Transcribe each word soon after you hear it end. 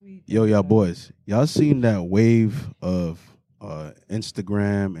Yo, y'all boys, y'all seen that wave of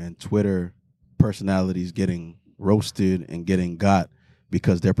Instagram and Twitter personalities getting roasted and getting got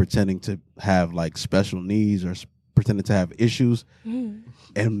because they're pretending to have like special needs or pretending to have issues,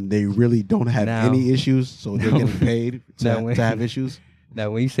 and they really don't have any issues, so they're getting paid to have issues.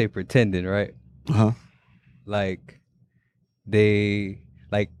 Now, when you say pretending, right? Like they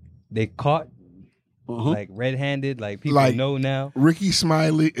caught like red-handed, like people like know now. Ricky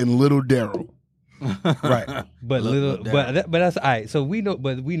Smiley and Little Daryl. Right, but but that's all right. So we know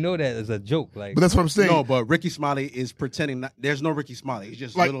that as a joke. Like, but that's what I'm saying. No, but Ricky Smiley is pretending. There's no Ricky Smiley. He's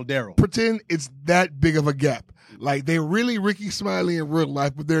just like, Little Daryl. Pretend it's that big of a gap. Like they really Ricky Smiley in real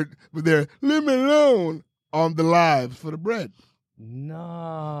life, but they're leave me alone on the lives for the bread.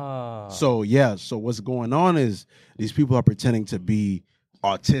 No. So what's going on is these people are pretending to be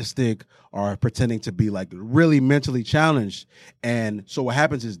autistic or pretending to be like really mentally challenged, and so what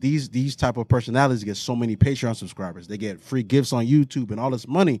happens is these type of personalities get so many Patreon subscribers, they get free gifts on YouTube and all this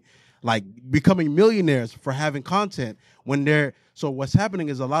money, like becoming millionaires for having content. So what's happening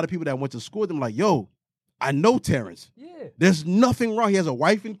is a lot of people that went to school with them like, yo, I know Terrence. Yeah. There's nothing wrong. He has a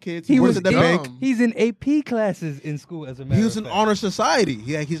wife and kids. He works at the bank. He's in AP classes in school as a matter of fact. He was in honor society.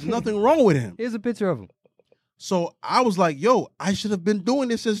 He's nothing wrong with him. Here's a picture of him. So I was like, yo, I should have been doing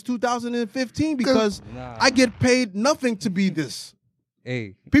this since 2015 because I get paid nothing to be this.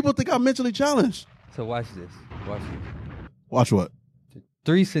 Hey. People think I'm mentally challenged. So watch this. Watch what?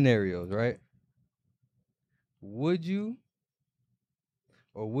 3 scenarios, right? Would you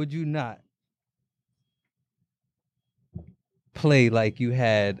or would you not play like you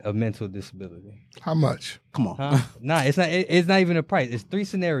had a mental disability? How much? Come on. Nah, it's not even a price. It's 3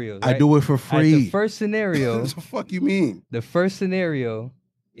 scenarios. Right? I do it for free. The first scenario. What the fuck you mean? The first scenario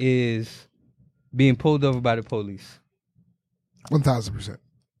is being pulled over by the police. 1,000%.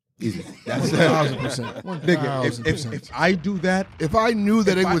 Easy. That's 1,000%. 1,000%. If I do that, if I knew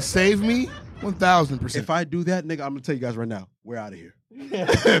that it would save me, 1,000%. If I do that, nigga, I'm gonna tell you guys right now, we're out of here.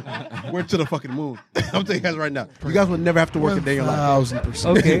 We're to the fucking moon. I'm telling you guys right now. You guys will never have to work a day in your life.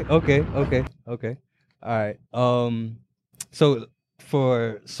 1,000%. Okay. All right. So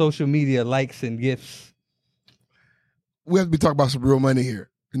for social media likes and gifts, we have to be talking about some real money here.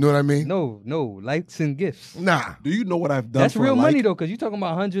 You know what I mean? No, likes and gifts. Nah. Do you know what I've done? That's real money though, because you're talking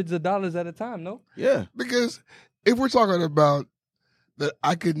about hundreds of dollars at a time. No. Yeah. Because if we're talking about that,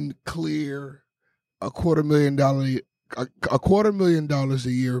 I can clear $250,000 $250,000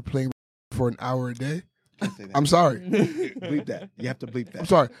 a year playing for an hour a day. I'm sorry. Bleep that. You have to bleep that. I'm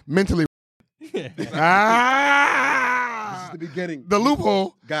sorry. Mentally. This is the beginning. The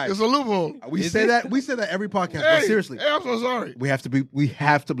loophole. Guys. It's a loophole. We say that every podcast, but seriously. Hey, I'm so sorry. We have to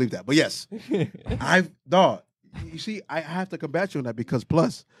bleep that. But yes. You see, I have to combat you on that because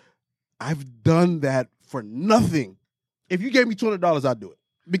plus I've done that for nothing. If you gave me $200, I'd do it.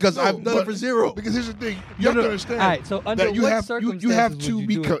 Because I've done it for zero. Because here's the thing, you have to understand. All right, so under that what circumstances you have would to you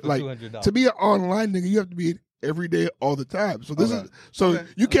be do it for $200? To be an online nigga, you have to be every day, all the time. So this is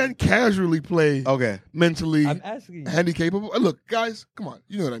you can't casually play. Mentally I'm asking you. handicapable. Look, guys, come on,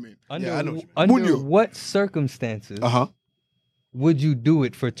 you know what I mean. Under what circumstances would you do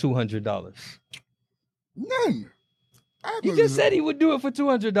it for $200? None. You just said he would do it for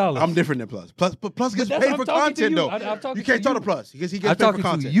 $200. I'm different than Plus. Plus gets paid for content, though. You can't talk to Plus because he gets paid for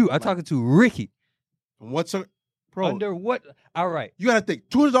content. I'm talking to Ricky. What's bro? Under what? All right. You got to think.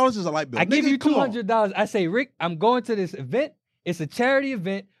 $200 is a light bill. I give you $200. I say, Rick, I'm going to this event. It's a charity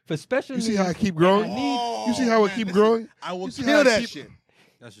event for special needs. You see how I keep growing? You see how it keep growing? I will kill that shit.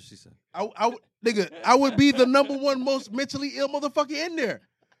 That's what she said. Nigga, I would be the #1 most mentally ill motherfucker in there.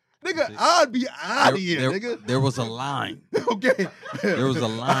 Nigga, I'd be out of here, nigga. There was a line. Okay. There was a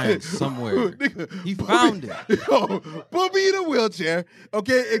line somewhere. Nigga, he found it. Yo, put me in a wheelchair,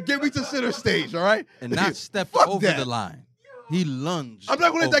 okay, and get me to center stage, all right? And not step over the line. He lunged. I'm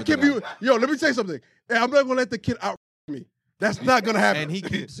not going to let that kid be. Yo, let me tell you something. Hey, I'm not going to let the kid out me. That's not going to happen. And he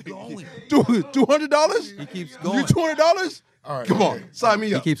keeps going. $200? He keeps going. You $200? All right. Come on. Sign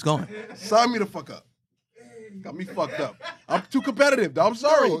me up. He keeps going. Sign me the fuck up. Got me fucked up. I'm too competitive, dog. I'm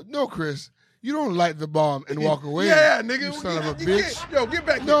sorry. No, Chris. You don't light the bomb and walk away. Yeah, nigga. You son of a bitch. Yo, get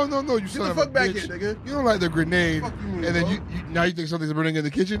back here. No, you son of a bitch. Get the fuck back here, nigga. You don't light the grenade, mean, and then you now you think something's burning in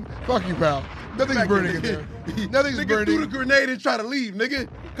the kitchen? Fuck you, pal. Nothing's burning in there. Nothing's nigga burning. Threw the grenade and try to leave, nigga.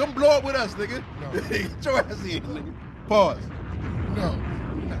 Come blow up with us, nigga. No. Get your ass in, nigga. Pause. No.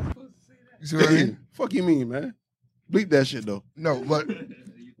 You see what I mean? Fuck you mean, man? Bleep that shit, though. No, but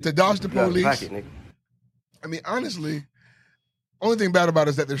to dodge the police, I mean, honestly, only thing bad about it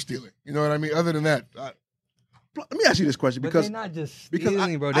is that they're stealing. You know what I mean? Other than that, let me ask you this question But because they're not just because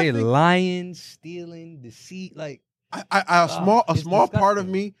stealing, bro. I They think- lying, stealing, deceit. Like a small it's part of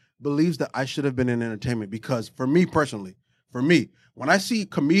disgusting. me believes that I should have been in entertainment because for me personally, when I see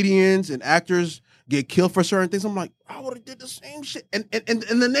comedians and actors get killed for certain things, I'm like, I would have did the same shit. And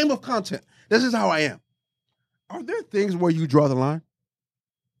in the name of content, this is how I am. Are there things where you draw the line?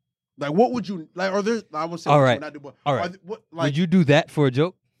 Like, what would you like? Are there? I would say, All right. not do, but All are right. there- what, would you do that for a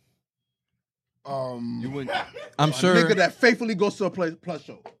joke? You wouldn't. I'm a sure. nigga that faithfully goes to a plus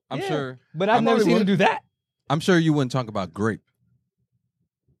show. I'm Yeah. sure. But I've I never probably seen him would. do that. I'm sure you wouldn't talk about grape.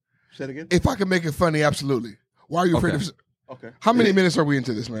 Say it again. If I can make it funny, absolutely. Why are you afraid Okay. of? Okay. How many minutes are we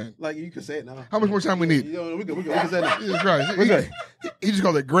into this, man? Like you can say it now. How much more time we need? We can say it now. Jesus Christ. We're good. He just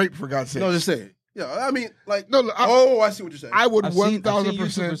called it grape for God's sake. No, just say it. Yeah, I mean, like, No, I see what you're saying. I would I've seen 1,000%.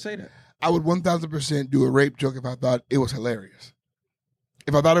 YouTubers say that. I would 1,000% do a rape joke if I thought it was hilarious.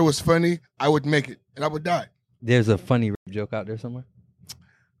 If I thought it was funny, I would make it, and I would die. There's a funny rape joke out there somewhere.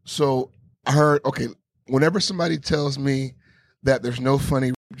 So I heard, okay, whenever somebody tells me that there's no funny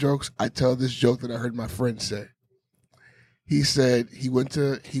rape jokes, I tell this joke that I heard my friend say. He said he went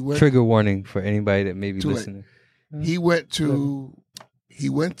Trigger warning for anybody that may be Too late. listening. he went to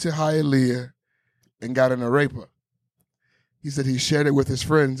Hialeah and got an arepa. He said he shared it with his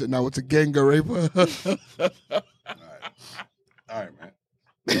friends, and now it's a gang arepa. All right, man.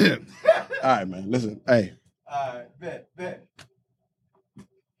 All right, man. Listen, hey. All right, bet.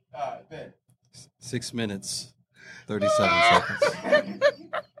 All right, bet. 6 minutes, 37 seconds.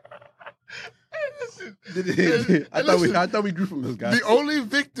 I thought we drew from this guy. The only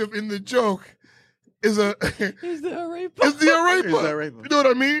victim in the joke is Is the arepa? is the arepa. Is the arepa. You know what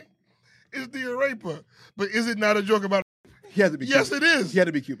I mean? It's the arepa. But is it not a joke about? He had to be. Yes, Cuban. it is. He had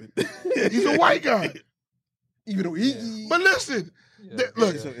to be Cuban. He's a white guy. Even though he. But listen,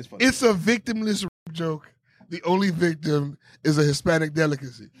 look, It's funny. it's a victimless rape joke. The only victim is a Hispanic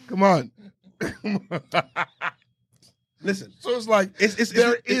delicacy. Come on. Listen. So it's like It's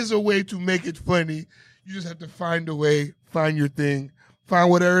there is a way to make it funny. You just have to find a way, find your thing, find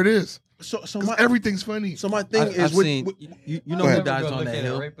whatever it is. So 'Cause my everything's funny. so my thing I've is seen. with, You know Go who ahead. dies on that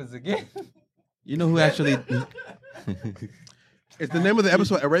hill? Rapers again. You know who actually? is the name of the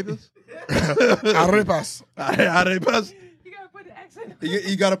episode Arepas? Arepas. Arepas. You gotta put the accent.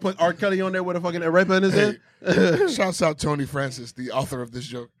 You got to put R. Kelly on there with a fucking arepa in his head. Shouts out Tony Francis, the author of this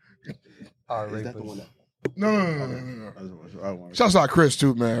joke. Is that the one that? No. Shouts out Chris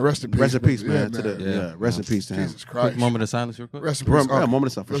too, man. Rest in peace. Rest in peace, brother. man. To the Yeah. rest in peace to him. Jesus Quick Christ. moment of silence, real quick. Rest in Yeah, peace. moment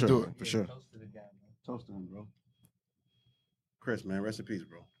of stuff for Let's sure. do it. For sure. Toast to him, bro. Chris, man, rest in peace,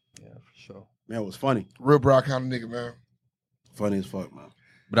 bro. Yeah, for sure. Man, it was funny. Real broad kind of nigga, man. Funny as fuck, man.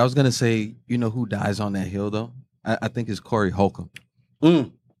 But I was gonna say, you know who dies on that hill though? I think it's Corey Holcomb.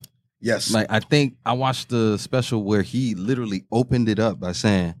 Yes. Like I think I watched the special where he literally opened it up by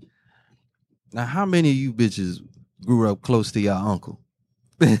saying, "Now, how many of you bitches grew up close to your uncle?"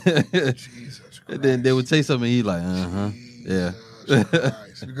 Jesus Christ. And then they would say something. He like, yeah, Jesus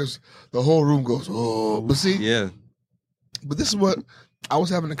Christ. Because the whole room goes, oh. But see, yeah. but this is what I was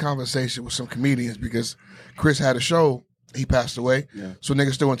having a conversation with some comedians because Chris had a show. He passed away. Yeah. So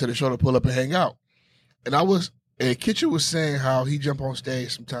niggas still went to the show to pull up and hang out. And Kitchen was saying how he jump on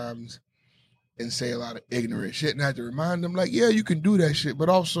stage sometimes and say a lot of ignorant shit. And I had to remind him, like, yeah, you can do that shit. But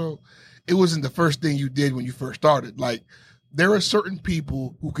also, it wasn't the first thing you did when you first started. Like, there are certain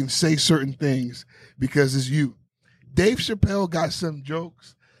people who can say certain things because it's you. Dave Chappelle got some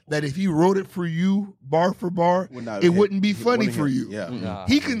jokes that if he wrote it for you, bar for bar, it wouldn't be funny for you. Yeah. Nah,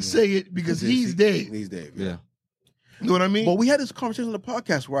 He can say it because he's Dave. He's Dave. Yeah. You know what I mean? But we had this conversation on the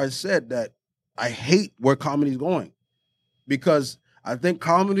podcast where I said that I hate where comedy's going because I think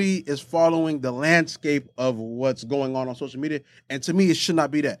comedy is following the landscape of what's going on social media. And to me, it should not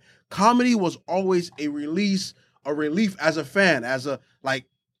be that. Comedy was always a relief as a fan, like,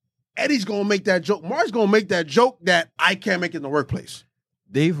 Eddie's going to make that joke. Mark's going to make that joke that I can't make in the workplace.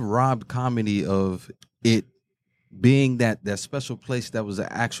 They've robbed comedy of it being that special place that was an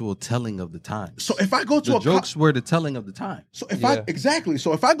actual telling of the time. So if I go to The jokes were the telling of the time. So if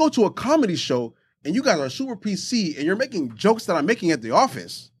I go to a comedy show and you guys are super PC and you're making jokes that I'm making at the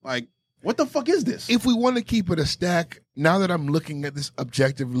office, like, what the fuck is this? If we want to keep it a stack, now that I'm looking at this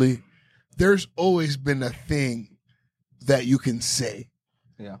objectively, there's always been a thing that you can say.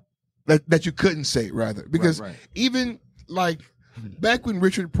 Yeah. That you couldn't say, rather. Because Right. even, like, back when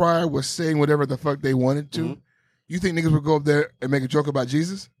Richard Pryor was saying whatever the fuck they wanted to, you think niggas would go up there and make a joke about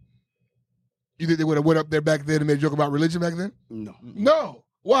Jesus? You think they would have went up there back then and made a joke about religion back then? No. No.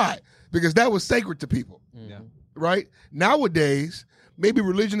 Why? Because that was sacred to people. Yeah. Right? Nowadays, maybe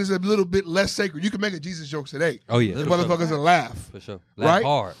religion is a little bit less sacred. You can make a Jesus joke today. Oh yeah, The motherfuckers will laugh. for sure. Right?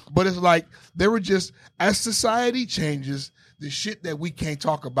 Hard. But it's like there were just as society changes, the shit that we can't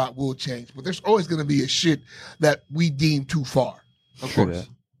talk about will change. But there's always going to be a shit that we deem too far. Of course.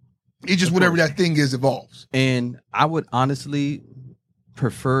 It's just whatever that thing is evolves. And I would honestly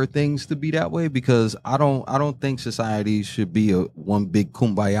prefer things to be that way because I don't think society should be a one big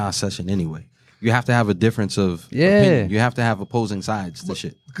kumbaya session anyway. You have to have a difference of opinion. You have to have opposing sides to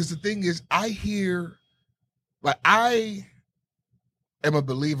shit. Because the thing is, I am a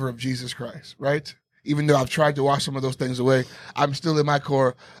believer of Jesus Christ, right? Even though I've tried to wash some of those things away, I'm still in my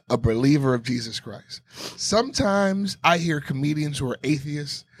core a believer of Jesus Christ. Sometimes I hear comedians who are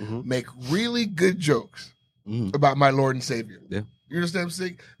atheists make really good jokes about my Lord and Savior. Yeah. You understand what I'm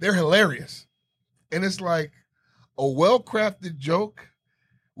saying? They're hilarious. And it's like a well-crafted joke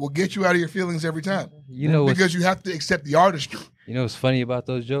will get you out of your feelings every time. Because you have to accept the artistry. You know what's funny about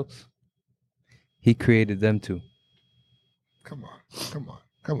those jokes? He created them too. Come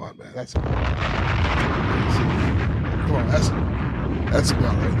on, man. That's about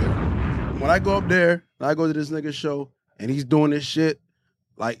right there. When I go up there, and I go to this nigga's show, and he's doing this shit,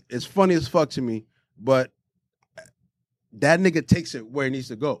 like, it's funny as fuck to me, but that nigga takes it where it needs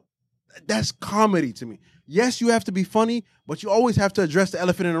to go. That's comedy to me. Yes, you have to be funny, but you always have to address the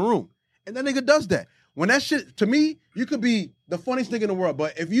elephant in the room. And that nigga does that. When that shit, to me, you could be the funniest nigga in the world,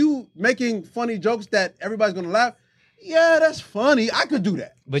 but if you making funny jokes that everybody's gonna laugh, yeah, that's funny. I could do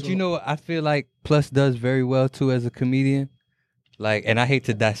that. But you know, I feel like Plus does very well too as a comedian. Like, and I hate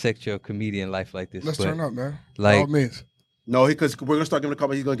to dissect your comedian life like this. Let's turn up, man. Like, by all means. No, because we're gonna start giving a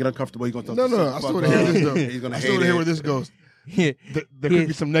comment. He's gonna get uncomfortable. He's gonna No. I still want to hear this though. He's gonna I still want to hear where this goes. There could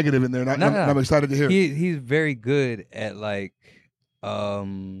be some negative in there. And I'm excited to hear. He's very good at like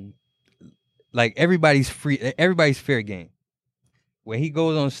everybody's fair game. When he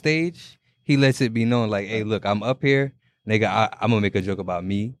goes on stage, he lets it be known like, hey, look, I'm up here, nigga. I'm gonna make a joke about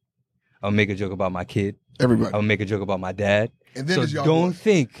me. I'm gonna make a joke about my kid. Everybody. I'm gonna make a joke about my dad. And then so don't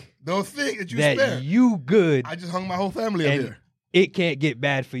think that you that spare. You good. I just hung my whole family up here. It can't get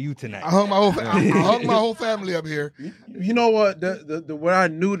bad for you tonight. I hung my whole family up here. You know what? The where I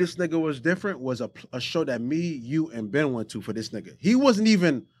knew this nigga was different was a show that me, you, and Ben went to for this nigga. He wasn't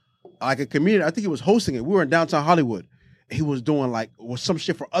even like a comedian. I think he was hosting it. We were in downtown Hollywood. He was doing some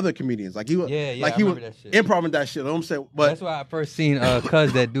shit for other comedians. Like he was he was improvising that shit. You know what I'm saying? But that's why I first seen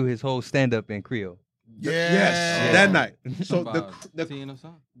Cuz that do his whole stand up in Creole. Yes, that night. So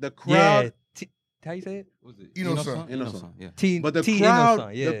the crowd. How you say it? Was it Innocent? Yeah. But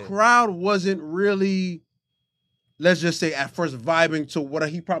the crowd wasn't really, let's just say, at first vibing to what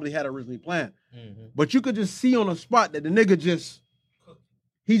he probably had originally planned. Mm-hmm. But you could just see on the spot that the nigga just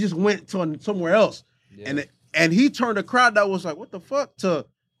went to somewhere else, and he turned the crowd that was like, what the fuck? To,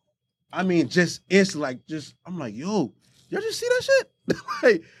 I mean, just instantly, I'm like, yo, y'all just see that shit?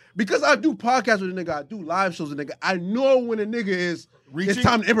 Like, because I do podcasts with a nigga, I do live shows with a nigga. I know when a nigga is. It's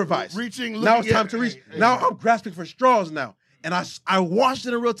time to improvise. Now it's time to reach. Now I'm grasping for straws now. And I watched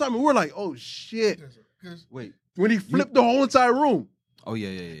it in real time and we're like, oh shit. Wait. When he flipped the whole entire room. Oh yeah.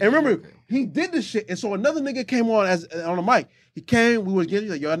 And remember, he did this shit. And so another nigga came on on the mic. He came, we was getting,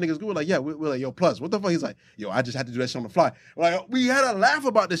 like, yo, that nigga's good. We're like, yeah, we're like, yo, Plus, what the fuck? He's like, yo, I just had to do that shit on the fly. Like, we had a laugh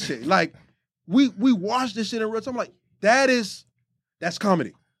about this shit. Like, we watched this shit in real time. Like, that's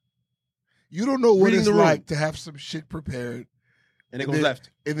comedy. You don't know what it's like to have some shit prepared. And it goes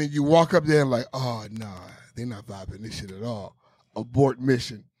left. And then you walk up there and like, oh, nah, they're not vibing this shit at all. Abort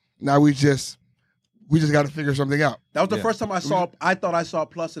mission. Now we just got to figure something out. That was the first time I thought I saw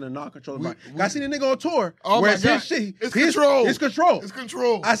Plus in a non-controlled environment. I seen a nigga on tour. Oh where my God. It's control. It's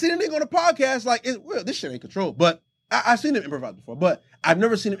control. I seen a nigga on a podcast like, this shit ain't controlled. But I seen him improvise before. But I've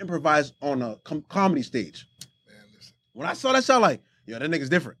never seen him improvise on a comedy stage. Man, listen. When I saw that shit, I'm like, yo, that nigga's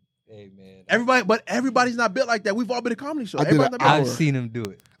different. Hey, man. Everybody's not built like that. We've all been a comedy show. I've seen him do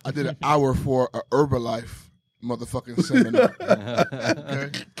it. I did an hour for a Herbalife motherfucking seminar.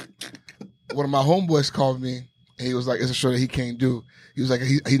 Okay? One of my homeboys called me and he was like, it's a show that he can't do. He was like,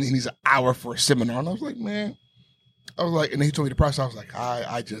 he needs an hour for a seminar. And I was like, man. And then he told me the price. I was like,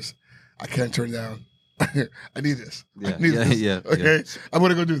 I can't turn down. I need this. Yeah. Okay? I'm going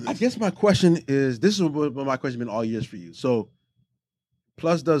to go do this. I guess my question is, this is what my question has been all years for you. So,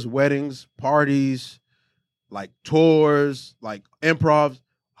 Plus does weddings, parties, like tours, like improvs.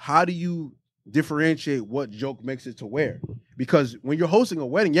 How do you differentiate what joke makes it to where? Because when you're hosting a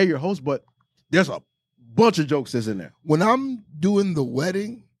wedding, yeah, you're a host, but there's a bunch of jokes that's in there. When I'm doing the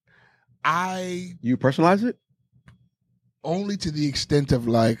wedding, You personalize it? only to the extent of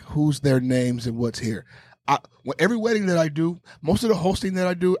like who's their names and what's here. every wedding that I do, most of the hosting that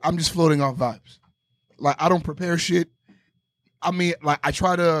I do, I'm just floating off vibes. Like, I don't prepare shit. I mean, like, I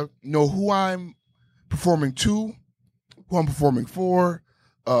try to know who I'm performing to, who I'm performing for,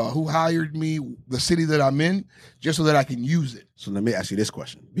 who hired me, the city that I'm in, just so that I can use it. So let me ask you this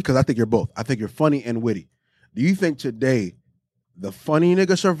question, because I think you're both. I think you're funny and witty. Do you think today the funny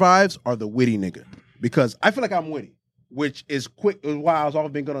nigga survives or the witty nigga? Because I feel like I'm witty, which is quick. Is why I was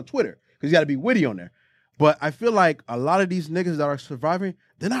always been good on Twitter, because you got to be witty on there. But I feel like a lot of these niggas that are surviving,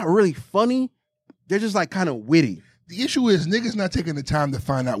 they're not really funny. They're just like kind of witty. The issue is niggas not taking the time to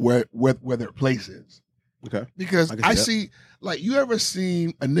find out where their place is. Okay. Because I see, like, you ever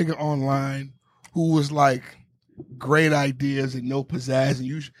seen a nigga online who was like great ideas and no pizzazz,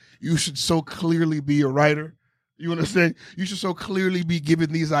 and you should so clearly be a writer. You understand? You should so clearly be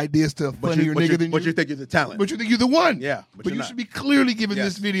giving these ideas to a funnier nigga than you. But you think you're the talent. But you think you're the one. Yeah. But you should be clearly giving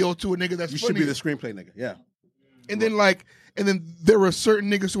this video to a nigga that's funny. You should be the screenplay nigga. Yeah. And then there are certain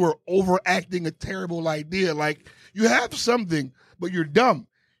niggas who are overacting a terrible idea. Like, you have something, but you're dumb.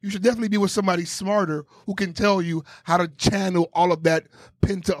 You should definitely be with somebody smarter who can tell you how to channel all of that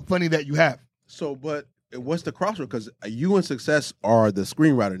pent-up funny that you have. So, but what's the crossroad? Because you and Success are the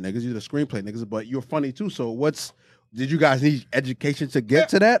screenwriter niggas, you're the screenplay niggas, but you're funny too. So did you guys need education to get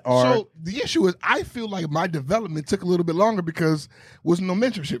to that? Or? So the issue is, I feel like my development took a little bit longer because there was no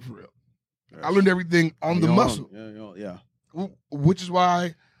mentorship for real. Yes. I learned everything on the muscle. Yeah. Which is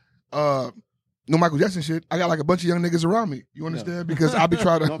why, no Michael Jackson shit, I got like a bunch of young niggas around me. You understand? Yeah. Because I'll be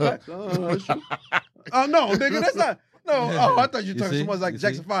trying to... No, nigga, that's not... No, I thought you were talking to someone like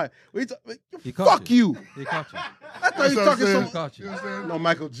Jackson 5. Fuck you. He caught you. I thought you were talking to Caught you. No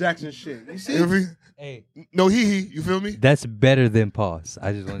Michael Jackson shit. You see? Hey, no he. You feel me? that's better than pause.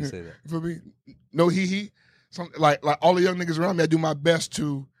 I just want to say that. You feel me? No he. Like all the young niggas around me, I do my best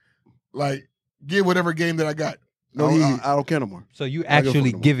to like give whatever game that I got. No he. I don't care no more. So you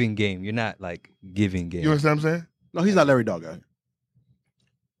actually giving game. You're not like giving game. You understand what I'm saying? No, he's not Larry Dog guy.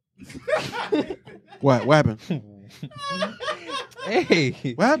 What happened?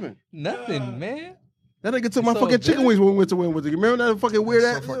 Hey, What happened? nothing, man. That nigga took my So fucking good. chicken wings when we went to win with it. Remember that fucking weird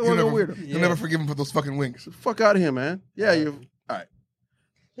ass? You'll never forgive him for those fucking wings. Fuck out of here, man. Yeah, you. All right.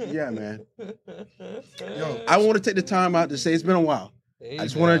 Yeah, man. Yo, I want to take the time out to say it's been a while. Hey, I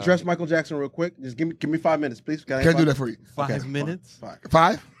just want to address Michael Jackson real quick. Just give me 5 minutes, please. can I do that for you? 5 minutes.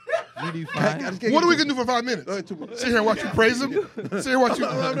 5? You do 5. What are we gonna do for 5 minutes? Sit here and watch you praise him. Sit here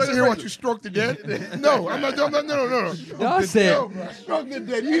and watch you stroke the dead. No, I'm not. No. Y'all said Stroke the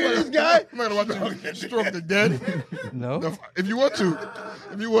dead. You hear this guy? I'm not gonna watch you stroke the dead. no. If you want to,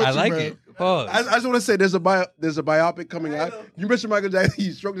 I like man. it. Pause. I just want to say there's a biopic coming out. You mentioned Michael Jackson.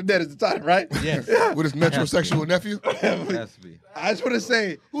 He stroked the dead at the time, right? Yes. With his metrosexual nephew. Has to be. I just want to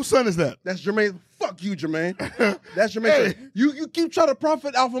say Whose son is that? that's Jermaine. Fuck you, Jermaine. That's Jermaine. Hey. You keep trying to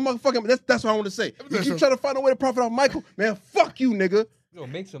profit off of motherfucking. That's what I want to say. You keep trying to find a way to profit off Michael, man. Fuck you, nigga. You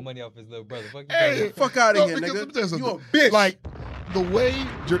gonna make some money off his little brother. Fuck you Hey, talking about? Fuck out of No, here, because let me tell you nigga. You a something. bitch. Like the way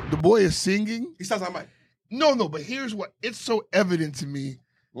the boy is singing. He sounds like Mike. No, but here's what it's so evident to me.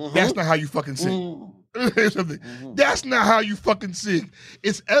 That's not how you fucking sing. Here's something. That's not how you fucking sing.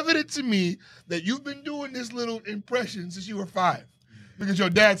 It's evident to me that you've been doing this little impression since you were 5. Because your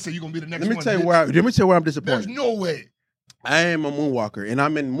dad said you're gonna be the next one. Let me tell you where I'm disappointed. There's no way. I am a moonwalker, and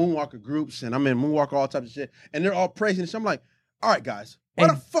I'm in moonwalker groups, and I'm in moonwalker all types of shit, and they're all praising it. So I'm like, all right, guys, why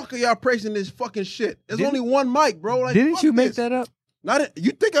the fuck are y'all praising this fucking shit? There's only one mic, bro. Like, Didn't fuck you make this. that up? You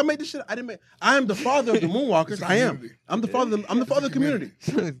think I made this shit? I didn't make. I am the father of the moonwalkers. I am. I'm the father. I'm the father of the community.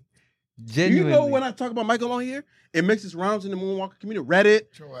 Genuinely. You know when I talk about Michael on here, it makes its rounds in the moonwalker community. Reddit.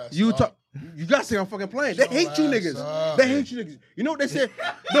 You talk. You gotta say I'm fucking playing. They hate you niggas. They hate you niggas. You know what they said?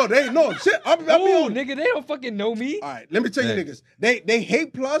 No shit. I'm Oh, nigga, they don't fucking know me. All right, let me tell you niggas. They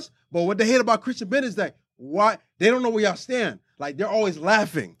hate Plus, but what they hate about Christian Ben is that why they don't know where y'all stand. Like they're always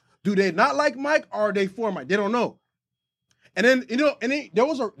laughing. Do they not like Mike or are they for Mike? They don't know. And then there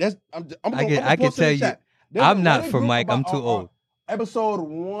was a. I can tell you, I'm not for Mike. I'm too old. Episode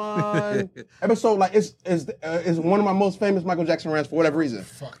 1, like is one of my most famous Michael Jackson rants for whatever reason.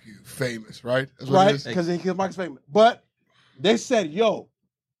 Fuck you, famous, right? That's Right, because Mike's famous. But they said, "Yo,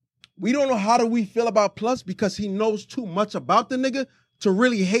 we don't know how do we feel about Plus because he knows too much about the nigga to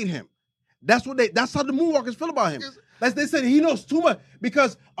really hate him." That's how the Moonwalkers feel about him. They said he knows too much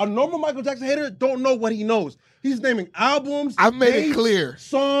because a normal Michael Jackson hater don't know what he knows. He's naming albums. I've made it clear.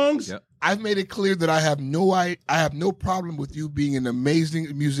 Songs. Yep. I've made it clear that I have no problem with you being an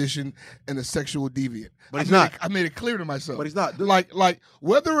amazing musician and a sexual deviant. But he's not. I made it clear to myself. But he's not. Like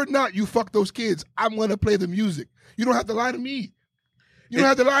whether or not you fuck those kids, I'm gonna play the music. You don't have to lie to me. You don't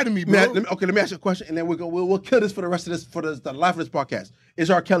have to lie to me, bro. Let me ask you a question, and then we'll kill this for the rest of this the life of this podcast.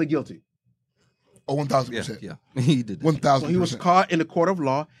 Is R. Kelly guilty? Oh, 1,000%. Yeah, he did. 1,000%. So he was caught in the court of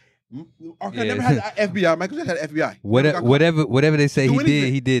law. R. Kelly never had the FBI. Michael Jackson had the FBI. Whatever they say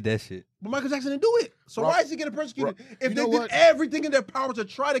anything. he did that shit. But Michael Jackson didn't do it. So why is he getting persecuted? If they did everything in their power to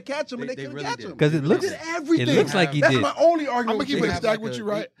try to catch him, and they couldn't really catch did. him. Because it looks like he That's did. my only argument. I'm going to keep it a with stack with you,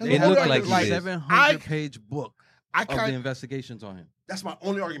 right? It looked like he did. 700-page book of the investigations on him. That's my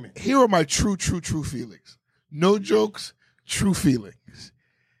only argument. Here are my true feelings. No jokes, true feelings.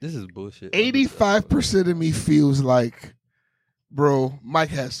 This is bullshit. 85% of me feels like, bro, Mike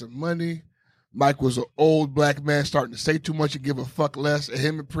has some money. Mike was an old black man starting to say too much and give a fuck less. And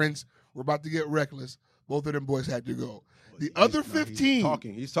him and Prince were about to get reckless. Both of them boys had to go. The other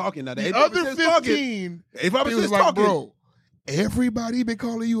 15. He's talking. Now, the other 15 feels like, bro, everybody been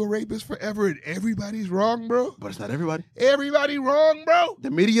calling you a rapist forever and everybody's wrong, bro. But it's not everybody. Everybody wrong, bro.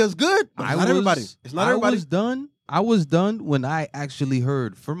 The media is good, but it's not everybody. It's not everybody. I was done when I actually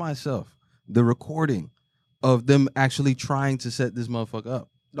heard for myself the recording of them actually trying to set this motherfucker up.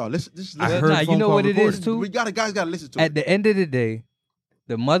 No, listen. I heard you know what it is recording. too. Guys gotta listen to it. At the end of the day,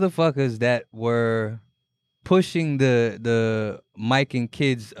 the motherfuckers that were pushing the Mike and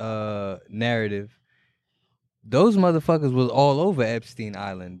kids narrative, those motherfuckers was all over Epstein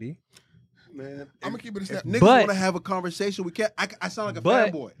Island, B. Man, I'm gonna keep it a step. Niggas want to have a conversation. We can't. I sound like a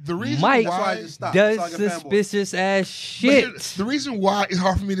fanboy. The reason Mike why does suspicious ass shit. The reason why it's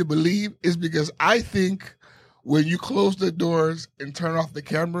hard for me to believe is because I think when you close the doors and turn off the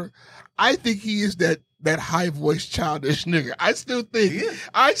camera, I think he is that high voiced childish nigga. I still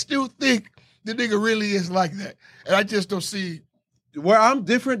think the nigga really is like that, and I just don't see where I'm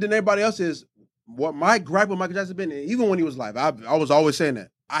different than everybody else is. What my gripe with Michael Jackson been, and even when he was live, I was always saying that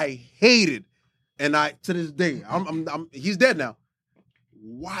I hated, and to this day, he's dead now.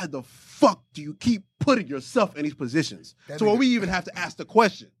 Why the fuck do you keep putting yourself in these positions? So where we even have to ask the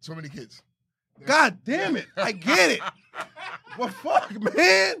question. So many kids. God damn it. I get it. But fuck,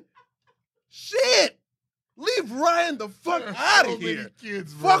 man. Shit. Leave Ryan the fuck out of here.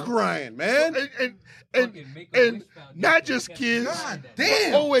 Kids, fuck Ryan, man. And not just kids. God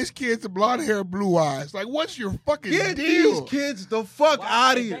damn. Always kids with blonde hair, blue eyes. Like, what's your fucking Get deal? these kids the fuck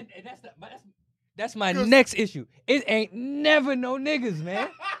out of here. That's my next issue. It ain't never no niggas, man.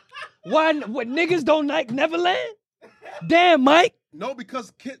 Why? What niggas don't like Neverland? Damn, Mike. No,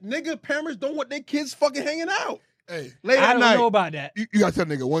 because nigga parents don't want their kids fucking hanging out. Hey, I don't know about that. You gotta tell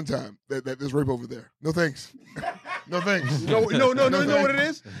nigga one time that there's rape over there. No thanks. No thanks. No, you know what it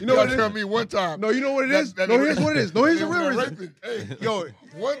is? You know you what it is? tell me one time. No, you know what it is? No, here's what it is. No, here's the real reason. Hey, yo,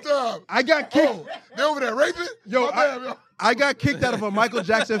 one time. I got kicked. Oh, they over there raping? Yo, I got kicked out of a Michael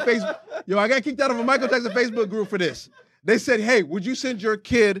Jackson Facebook. I got kicked out of a Michael Jackson Facebook group for this. They said, hey, would you send your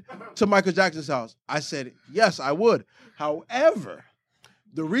kid to Michael Jackson's house? I said, yes, I would. However,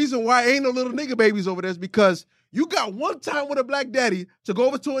 the reason why ain't no little nigga babies over there is because you got one time with a black daddy to go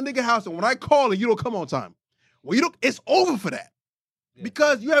over to a nigga house, and when I call and you don't come on time, well, it's over for that. Yeah.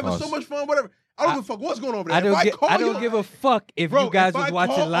 Because you having so much fun, whatever. I don't give a fuck what's going on over there. I don't give a fuck if you guys was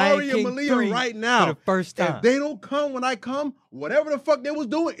watching Lion King 3 right now for the first time. If they don't come when I come, whatever the fuck they was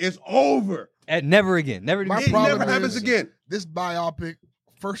doing, it's over. And never again. Never again. It never happens again. This biopic,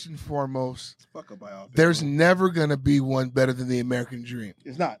 first and foremost, fuck a biopic. There's never gonna be one better than the American Dream.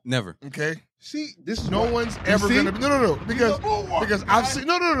 It's not. Never. Okay. See, this is no one's ever gonna be. No. Because I've seen.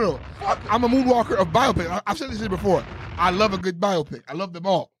 No. I'm a moonwalker of biopic. I've said this before. I love a good biopic. I love them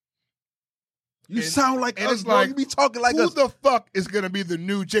all. You sound like us, bro. Like, you be talking like who us. Who the fuck is gonna be the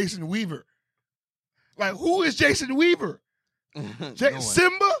new Jason Weaver? Like, who is Jason Weaver?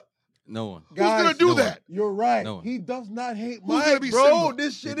 Simba? No one. Who's gonna do that? You're right. No one. He does not hate Who's Mike, be bro. Simba?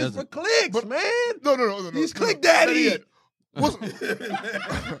 This shit is for clicks, man. No. He's click daddy. What's the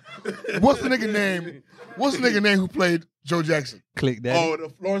nigga name? What's the nigga name who played Joe Jackson? Click daddy. Oh,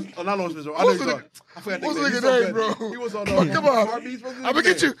 not Lawrence Fishburne. I forgot what's the nigga name, bro? He was on. Come on. I'm gonna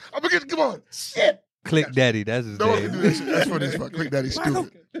get you. Come on. Shit. Click daddy. That's his name. Do that shit. That's funny as fuck. Click daddy.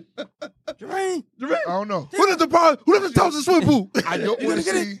 Stupid. Jermaine. I don't know. Who does the toss the swim pool? I don't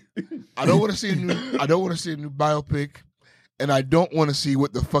want to see a new biopic, and I don't want to see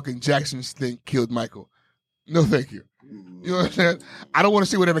what the fucking Jacksons think killed Michael. No, thank you. You know what I'm saying? I don't want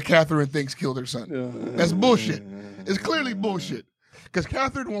to see whatever Catherine thinks killed her son. That's bullshit. It's clearly bullshit. Because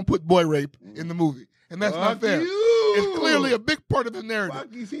Catherine won't put boy rape in the movie. And that's not fair. It's clearly a big part of the narrative.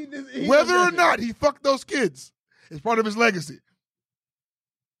 Whether or not he fucked those kids, it's part of his legacy.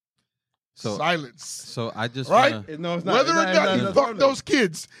 So, silence. So I just right? No, it's not. Whether or not he fucked those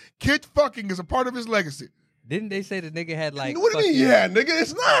kids, kid fucking is a part of his legacy. Didn't they say the nigga had like? What do you mean? Yeah, nigga,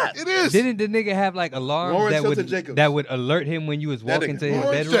 it's not. It is. Didn't the nigga have like alarms Lawrence that Hilton would Jacobs. that would alert him when you was That walking nigga. to his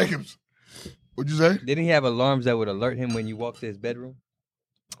Lawrence bedroom? Jacobs. What'd you say? Didn't he have alarms that would alert him when you walked to his bedroom?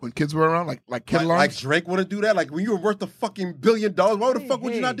 When kids were around, like kid Like alarms? Drake wouldn't do that. Like when you were worth a fucking $1 billion, why the fuck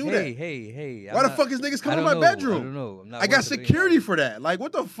would you not do that? Hey. Why the fuck is niggas coming in my I bedroom? don't know. I'm not I got worth $1 billion. security for that. Like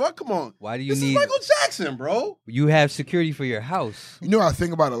what the fuck? Come on. Why do you This need? is Michael Jackson, bro. You have security for your house. You know what I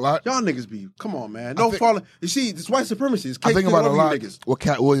think about a lot? Y'all niggas be. Come on, man. Don't fall. You see, this white supremacy. It's I think about a lot niggas. what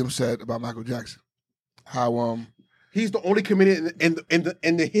Cat Williams said about Michael Jackson. How He's the only comedian in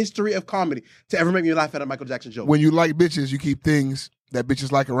the history of comedy to ever make me laugh at a Michael Jackson joke. when you like bitches, you keep things that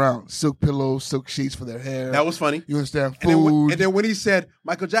bitches like around. Silk pillows, silk sheets for their hair. That was funny. You understand? And then, Food. and then when he said,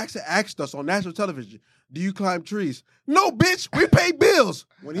 Michael Jackson asked us on national television, do you climb trees? No, bitch, we pay bills.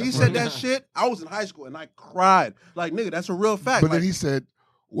 When he said that shit, I was in high school and I cried. Like, nigga, that's a real fact. But like, then he said,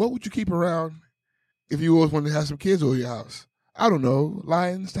 what would you keep around if you always wanted to have some kids over your house? I don't know.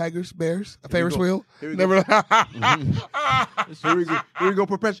 Lions, tigers, bears, a Ferris wheel. Here we Never. Here we go,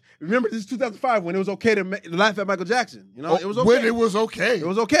 perpetual. Remember, this is 2005 when it was okay to laugh at Michael Jackson. You know, it was okay. When it was okay. It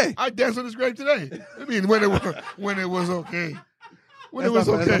was okay. I danced on his grave today. I mean, when it was okay. When That's it was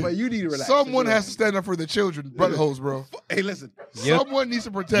not funny, that's okay. not funny. You need to relax. Someone has to stand up for the children, buttholes, bro. Hey, listen, Someone needs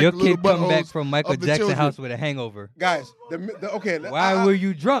to protect Your the little kid come back buttholes from Michael of the Jackson children. house with a hangover. guys. Okay. Why were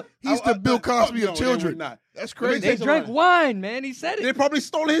you drunk? He's the Bill Cosby no, of they were children. not. That's Let me crazy. tell They you drank something. wine, man. He said They it. probably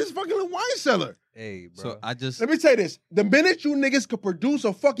stole his fucking little wine cellar. Hey, bro. So I just Let me tell you this: the minute you niggas could produce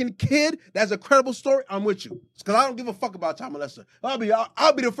a fucking kid that's a credible story, I'm with you. Because I don't give a fuck about child molester. I'll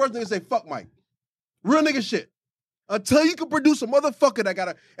be the first nigga to say fuck Mike. Real nigga shit. Until you can produce a motherfucker that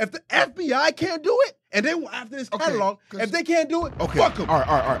gotta. If the FBI can't do it, and then after this Okay, catalog, 'cause- if they can't do it, Okay. fuck them. All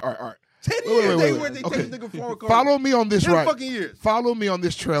right. 10 Wait, years wait, they wait. take Okay. this nigga foreign country. Follow me on this 10 right. fucking years. Follow me on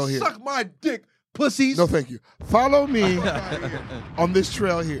this trail here. Suck my dick, pussies. No, thank you. Follow me on this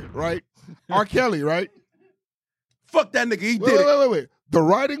trail here, right? R. Kelly, right? Fuck that nigga. He Wait, did it. wait. The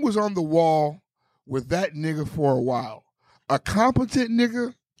writing was on the wall with that nigga for a while. A competent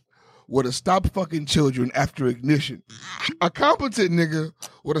nigga would have stopped fucking children after ignition. A competent nigga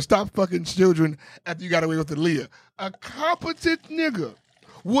would have stopped fucking children after you got away with the Leah. A competent nigga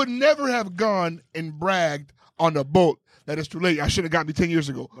would never have gone and bragged on a boat that is too late. I should have got me 10 years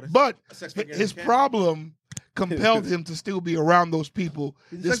ago. But sex offender his can't. problem compelled him to still be around those people,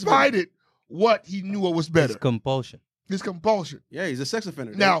 He's a sex despite it, what he knew what was better. It's compulsion. His compulsion. Yeah, he's a sex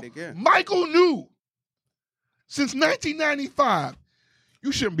offender. Now, They care. Michael knew since 1995,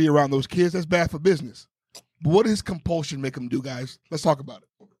 you shouldn't be around those kids. That's bad for business. But what does his compulsion make him do, guys? Let's talk about it.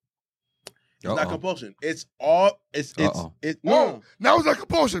 It's not compulsion. It's all. It's Uh-oh. Oh, now it's not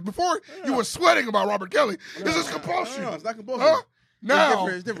compulsion. Before you were sweating about Robert Kelly. This is compulsion. No, it's not compulsion. Huh? Now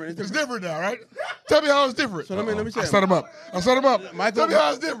It's different. It's different now, right? Tell me how it's different. So let me say I it. set him up. Michael- Tell me how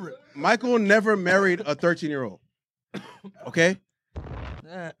it's different. Michael never married a 13-year-old. Okay,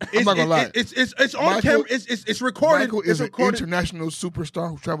 I'm not gonna lie. It's on Michael- camera. It's recorded. Michael it's is an recorded. international superstar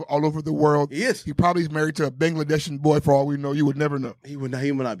who traveled all over the world. He is. He probably is married to a Bangladeshi boy. For all we know, you would never know. He would not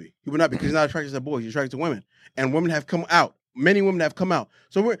be. He would not be because he's not attracted to boys. He's attracted to women, and women have come out. Many women have come out.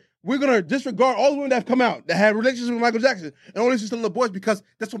 So we're gonna disregard all the women that have come out that had relationships with Michael Jackson and only listen to little boys because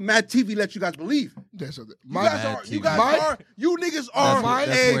that's what Mad TV lets you guys believe. That's what You guys are. You niggas are.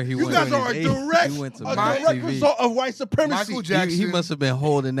 That's where he You went guys when are a he- direct, he went to a Mad direct TV. result of white supremacy. Michael Jackson. He must have been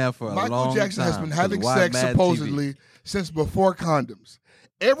holding that for a long Michael Jackson time. has been 'cause having why sex Mad TV? supposedly since before condoms.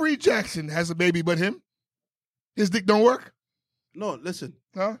 Every Jackson has a baby, but him. His dick don't work, No, listen.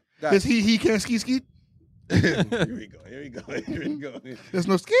 huh? Guys. Does he can't ski? Here we go. There's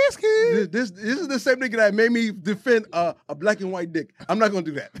no ski. This is the same nigga that made me defend a black and white dick. I'm not gonna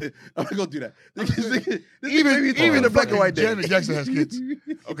do that. I'm not gonna do that. This nigga made me defend a black and white dick. Janet Jackson has kids.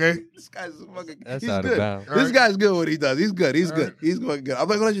 Okay, This guy's fucking. That's he's out of good. bounds. This Alright. guy's good what he does. He's good. He's All good. right. He's going good. I'm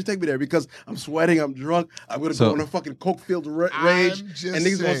not gonna let you take me there because I'm sweating. I'm drunk. I'm gonna So- go on a fucking coke-filled rage, I'm just and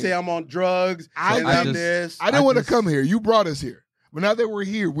niggas gonna saying. say I'm on drugs. and I I'm just- this. I didn't want to just- come here. You brought us here, but now that we're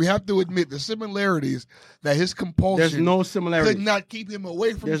here, we have to admit the similarities that his compulsion There's no similarity. could not keep him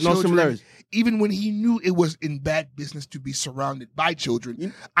away from There's no children, similarities. even when he knew it was in bad business to be surrounded by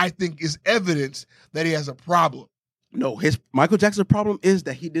children. I think is evidence that he has a problem. No, his Michael Jackson's problem is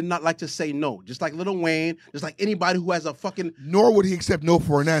that he did not like to say no. Just like Lil Wayne, just like anybody who has a fucking Nor would he accept no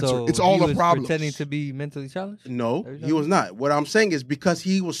for an answer. So It's all he a was problem. pretending to be mentally challenged. no, There's he no- was not. What I'm saying is because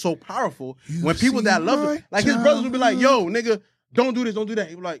he was so powerful, You when people see that loved him, my like his brothers would be like, "Yo, nigga, don't do this, don't do that."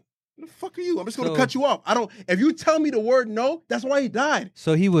 He'd be like, "The fuck are you? I'm just gonna So- cut you off. I don't. If you tell me the word no, that's why he died."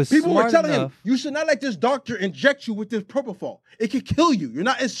 So he was People were smart telling him, enough. "You should not let this doctor inject you with this propofol. It could kill you. You're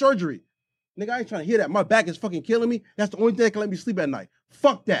not in surgery." Nigga, I ain't trying to hear that. My back is fucking killing me. That's the only thing that can let me sleep at night.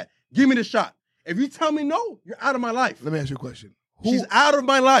 Fuck that. Give me the shot. If you tell me no, you're out of my life. Let me ask you a question. She's out of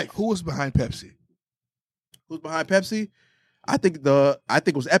my life. Who was behind Pepsi? Who's behind Pepsi? I think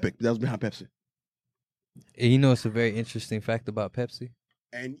it was Epic that was behind Pepsi. And you know, it's a very interesting fact about Pepsi.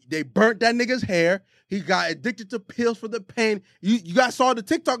 And they burnt that nigga's hair. He got addicted to pills for the pain. You guys saw the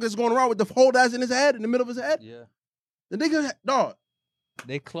TikTok that's going around with the hole that's in his head, in the middle of his head? Yeah. The nigga, dog.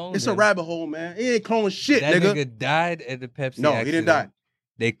 They cloned It's him. a rabbit hole, man. He ain't cloning shit, That nigga. nigga died at the Pepsi No, accident. he didn't die.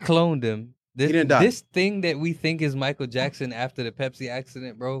 They cloned him. He didn't die. This thing that we think is Michael Jackson after the Pepsi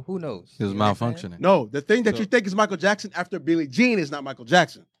accident, bro, who knows? He was malfunctioning. No, the thing that you think is Michael Jackson after Billie Jean is not Michael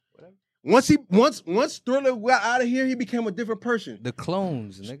Jackson. Once Thriller got out of here, he became a different person. The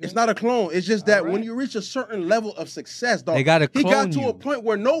clones, nigga. It's not a clone. It's just that when you reach a certain level of success, dog, They gotta he got clone to you. a point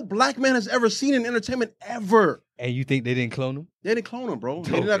where no black man has ever seen in entertainment ever. And you think they didn't clone him? They didn't clone him, bro.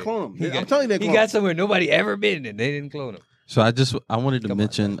 They did not clone him. I'm got- telling you, they he cloned got him. somewhere nobody ever been, and they didn't clone him. So I wanted to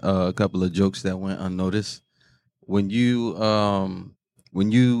mention a couple of jokes that went unnoticed. When you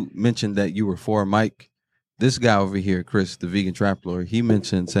mentioned that you were for Mike, this guy over here, Chris, the vegan trap lord, he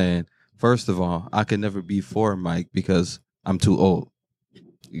mentioned saying, first of all, I could never be for Mike because I'm too old.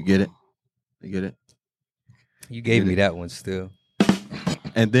 You get it? You get it? You gave me that one still.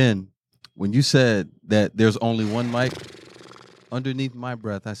 And then when you said that there's only one Mike, underneath my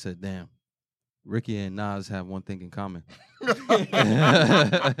breath, I said, damn, Ricky and Nas have one thing in common.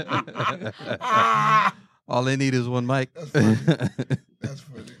 All they need is one mic. That's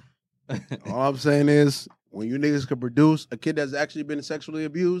funny. All I'm saying is, when you niggas can produce a kid that's actually been sexually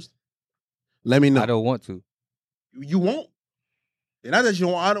abused, let me know. I don't want to. You won't. And not that you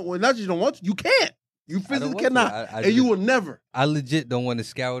don't. Not that you don't want to. You can't. You physically want to. cannot, I and you just- will never. I legit don't want to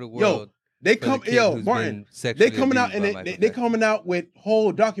scour the world. They for the come, kid yo, who's Martin. been sexually They coming out abused and by they Michael Jackson. coming out with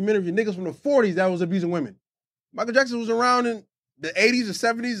whole documentaries of niggas from the 40s that was abusing women. Michael Jackson was around in the 80s, the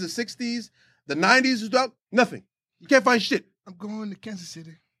 70s, the 60s, the 90s. Nothing. You can't find shit. I'm going to Kansas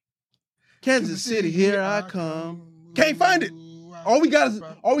City. Kansas City, here I come. Can't find it. All we got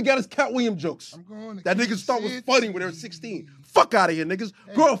is Cat Williams jokes. I'm going to That niggas Kansas thought was City. funny when they were 16. Fuck out of here, niggas.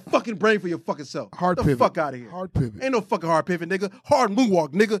 Grow a fucking brain for your fucking self. Hard the pivot. fuck out of here. Hard pivot. Ain't no fucking hard pivot, nigga. Hard moonwalk,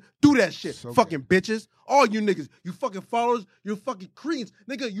 nigga. Do that shit. So fucking bitches. All you niggas. You fucking followers. You fucking creeds.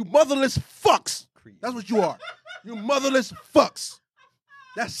 Nigga, you motherless fucks. That's what you are. You motherless fucks.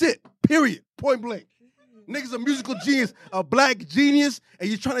 That's it. Period. Point blank. Niggas a musical genius, a black genius, and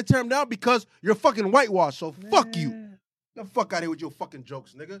you're trying to tear him down because you're fucking whitewashed. So fuck you. Get the fuck out of here with your fucking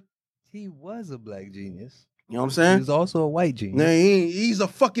jokes, nigga. He was a black genius. You know what I'm He saying? was also a white genius. Nah, he's a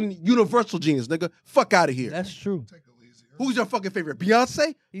fucking universal genius, nigga. Fuck out of here. That's true. Take it easy. Who's your fucking favorite?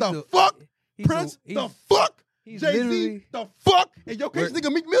 Beyonce? He's The a- fuck? he's Prince? a- The fuck? he's Jay-Z? literally- The fuck? In your case, Where-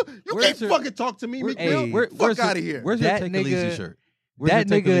 nigga, Meek Mill? You where's can't your- fucking talk to me, Meek Hey, Mill. where's Fuck out your- of here. Where's your That Take It Easy nigga- shirt? Where's That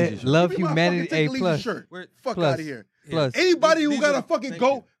your Take It Easy nigga shirt? love Give me my humanity. fucking Take A It Easy plus. shirt. Fuck Plus. out of here. Plus. Anybody who These got are- to fucking thank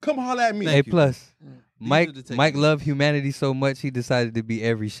go, you. come holler at me. A plus. These Mike are the Take Mike It Easy. loved humanity so much he decided to be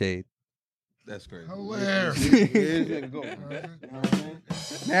every shade. That's crazy. Hilarious.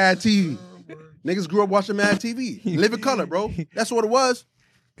 Mad TV. Niggas grew up watching Mad TV. Live in color, bro. That's what it was.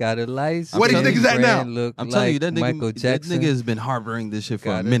 Got a light. Where these niggas at now? Look I'm like telling you, that Michael nigga, that Jackson. nigga has been harboring this shit for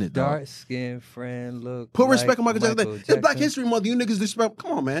Got a minute, dog. dark skinned friend. Look. Put like respect on Michael Jackson. It's Black Jackson. History Month. You niggas disrespect.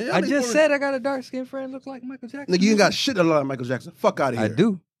 Come on, man. Y'all I niggas just wanna- said I got a dark skinned friend. Look like Michael Jackson. Nigga, you ain't got shit a lot of Michael Jackson. Fuck out of here. I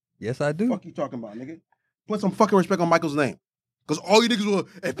do. Yes, I do. Fuck you talking about, nigga. Put some fucking respect on Michael's name. Because all you niggas will,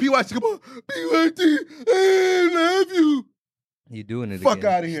 if PYT come on, PYT, I love you. You doing it Fuck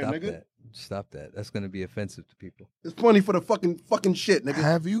again. outta here, Stop nigga. That. Stop that. That's gonna be offensive to people. It's funny for the fucking shit, nigga.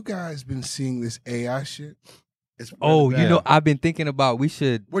 Have you guys been seeing this AI shit? It's Oh, really you bad. know, I've been thinking about we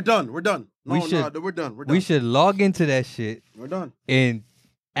should We're done. We're done. No, We should- we're done. We're done. we should log into that shit We're done. and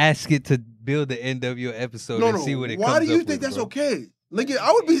ask it to build the NWO episode No, and no. see what it Why comes do you up think with, that's bro. okay?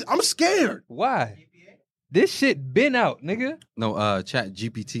 Nigga, I'm scared. Why? This shit been out, nigga. No, Chat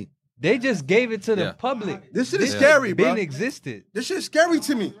GPT. They just gave it to the Yeah. public. This shit is This scary, shit bro. been existed. This shit is scary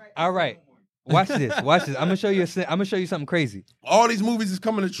to me. All right. Watch this. Watch this. I'm gonna show you. I'm gonna show you something crazy. All these movies is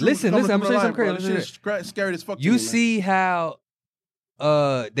coming to true. Listen, coming listen, I'm to gonna show you life, something bro. crazy. This shit is scary as fuck. to You me, man. see how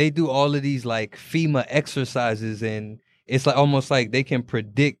they do all of these like FEMA exercises, and it's like almost like they can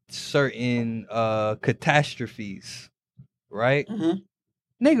predict certain catastrophes, right? Mhm.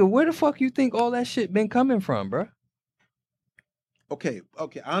 Nigga, where the fuck you think all that shit been coming from, bro? Okay,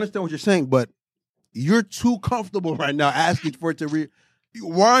 I understand what you're saying, but you're too comfortable right now asking for it to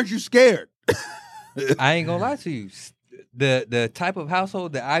Why aren't you scared? I ain't gonna lie to you. The type of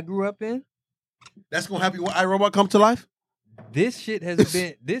household that I grew up in, That's gonna have you when iRobot come to life? This shit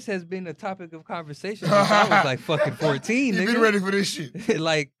has been a topic of conversation since I was like fucking 14. You nigga. been ready for this shit?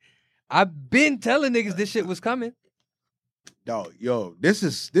 Like, I've been telling niggas this shit was coming. Dog, yo, this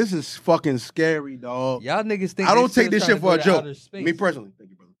is fucking scary, dog. Y'all niggas think I don't they take this still shit for a trying to go to joke. outer space. Me personally, thank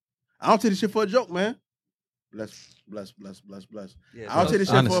you, brother. I don't take this shit for a joke, man. Bless. Yeah, I don't take this shit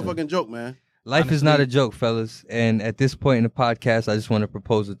for a honestly. fucking joke, man. Life is not a joke, fellas. And at this point in the podcast, I just want to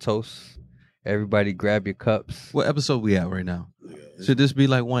propose a toast. Everybody grab your cups. What episode we at right now? Yeah, Should this be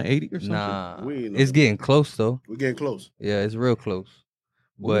like 180 or something? Nah, We ain't it's getting close though. we're getting close. Yeah, it's real close.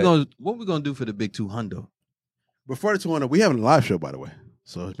 What But we gonna do for the big 200? Before the 200, we having a live show, by the way.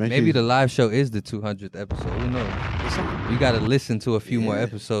 So maybe the live show is the 200th episode. Who knows? You got to listen to a few more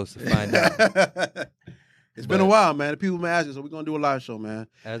episodes to find out. It's been a while, man. The people been asking, so we're gonna do a live show, man.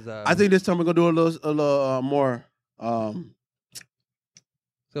 As I think this time we're gonna do a little more. it's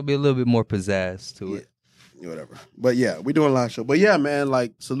gonna be a little bit more pizzazz to it. Whatever. But yeah, we're doing a live show. But yeah, man,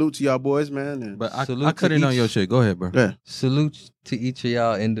 like salute to y'all boys, man. And But I Salute cut to in on each- your shit. Go ahead, bro. yeah, Salute to each of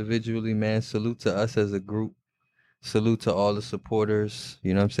y'all individually, man. Salute to us as a group. Salute to all the supporters.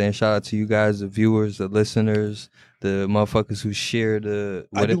 You know what I'm saying? Shout out to you guys, the viewers, the listeners, the motherfuckers who share the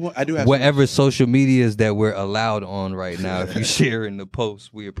I do have whatever social medias that we're allowed on right now. If you share in the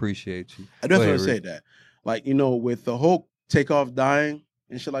post, we appreciate you. I do have Go to ahead, say Rick. that. Like, with the whole takeoff dying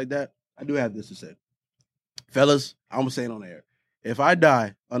and shit like that, I do have this to say. Fellas, I'm saying on the air. If I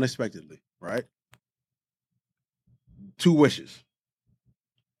die unexpectedly, right? 2 wishes.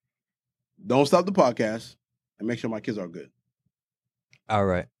 Don't stop the podcast and make sure my kids are good. All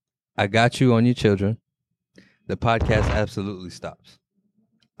right. I got you on your children. The podcast absolutely stops.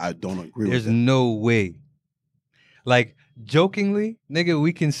 I don't agree There's with that. no way. Like, jokingly, nigga,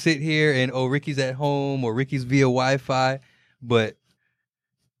 we can sit here and, Ricky's at home or Ricky's via Wi-Fi, but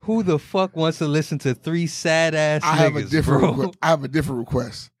who the fuck wants to listen to 3 sad-ass I have a niggas, different. bro? I have a different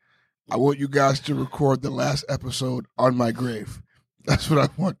request. I want you guys to record the last episode on my grave. That's what I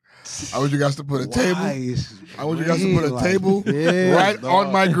want. I want you guys to put a table. I want you guys to put a table right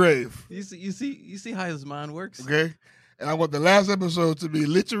on my grave. You see how his mind works. Okay, and I want the last episode to be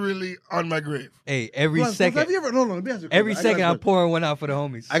literally on my grave. Hey, every Have second, you ever, hold on, let me ask you a every question. I got second a I'm question. pouring one out for the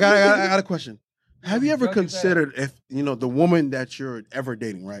homies. I got a question. Have you ever Drunk as hell. considered if the woman that you're ever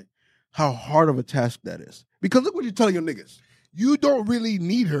dating, right? How hard of a task that is? Because look what you're telling your niggas. You don't really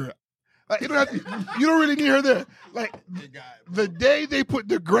need her. Like, you don't really need her there. Like the day they put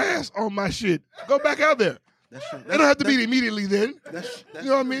the grass on my shit, go back out there. That's true. It don't have to be immediately then. That's You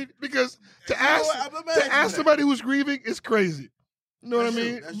know what I mean? Because to ask somebody who's grieving is crazy. You know what I That's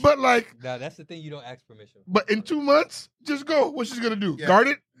true. mean? That's But like, Now, that's the thing, you don't ask permission. but in 2 months, just go. What she's gonna do? Yeah. Guard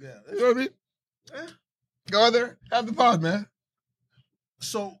it? Yeah. You know what I mean? Go out there, have the pod, man.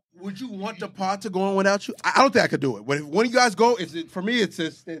 So would you want the pod to go on without you? I don't think I could do it. But if one of you guys go, for me, it's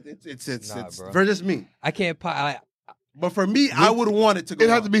Nah, bro. for just me. I can't. But for me, I would want it to go. It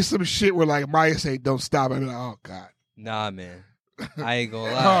has on. to be some shit where like Maya say, "Don't stop." I'd be like, "Oh God, Nah, man. I ain't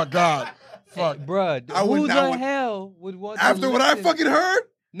gonna lie. oh God, fuck." Bruh, I would who not- the hell would want to After what I listen- fucking heard,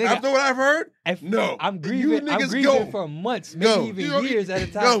 Nigga, after what I've heard, no. I'm You grieving. I'm niggas grieving go. for months, Go. maybe even You know, years at a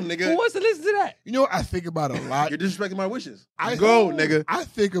time. go, nigga. Who wants to listen to that? You know what I think about a lot? you're disrespecting my wishes. I Go, nigga. I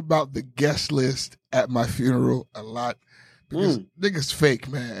think about the guest list at my funeral a lot because niggas fake,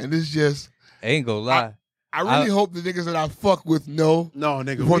 man, and it's just I ain't gonna lie. I really hope the niggas that I fuck with know No,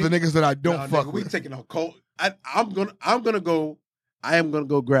 nigga. before the niggas that I don't no, fuck nigga, with. We taking a cold. I am gonna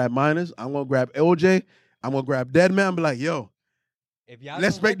go grab Miners. I'm gonna grab LJ. I'm gonna grab Deadman. I'm be like, yo, If y'all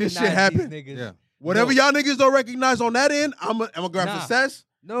let's don't make this shit recognize happen. these niggas, Yeah. whatever No. y'all niggas don't recognize on that end, I'm gonna grab Nah. Success.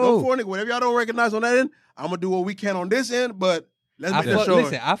 No. No for nigga. Whatever y'all don't recognize on that end, I'm gonna do what we can on this end. But let's I make the fuck, show.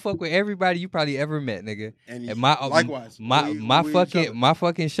 listen, I fuck with everybody you probably ever met, nigga. and my likewise, my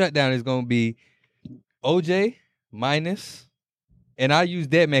fucking shutdown is gonna be OJ minus, and I use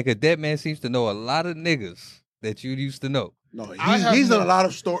Deadman because Deadman seems to know a lot of niggas that you used to know. No, I have he's done no- a lot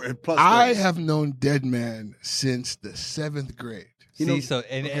of story. Plus, I stories. have known Deadman since the 7th grade. You know- See, so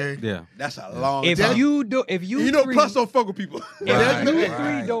and Okay, Yeah. That's a long if time. you three, Plus don't fuck with people. if Right, you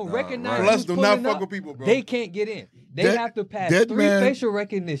right, three don't right. recognize Plus who's do not pulling fuck up, with people, bro. they can't get in. They Dead- have to pass Dead 3 man- facial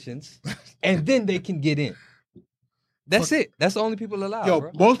recognitions, and then they can get in. That's it. That's the only people allowed, Yo,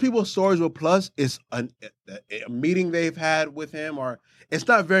 bro. most people's stories with Plus is a meeting they've had with him, or it's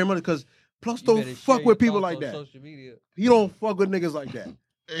not very much because Plus You don't better fuck share with your people thoughts like on that. Social media. He don't fuck with niggas like that,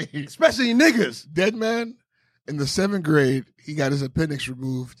 Hey, especially niggas. Deadman in the 7th grade, he got his appendix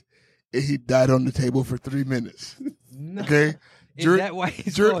removed and he died on the table for 3 minutes. No. Okay. Is that why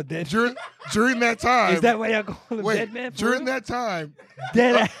he's called Dead? During that time, Is that why y'all call him Dead Man? During that time,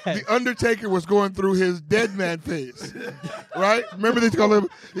 Dead the Undertaker was going through his dead man phase, right? Remember they call him?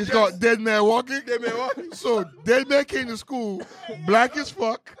 He's called Dead Man Walking. Dead Man Walking. So Dead Man came to school, black as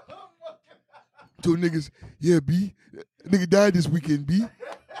fuck. Two niggas, yeah, B. Nigga died this weekend, B.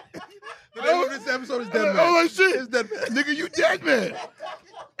 The name of this episode is Dead Man. Oh, like shit. It's Dead Man. Nigga, you dead man.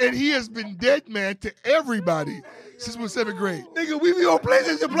 And he has been dead man to everybody since we're 7th grade. Nigga, we be on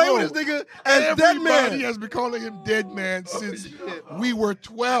PlayStation playing with this nigga as Dead Man. Everybody has been calling him Dead Man since we were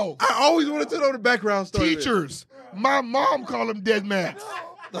 12. I always wanted to know the background story. Teachers. My mom called him Dead Man.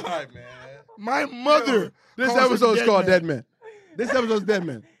 All right, man. My mother. This calls him episode is called Man. Dead Man. This episode is Dead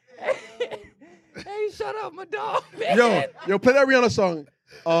Man. Hey, shut up, my dog, man. Yo, play that Rihanna song.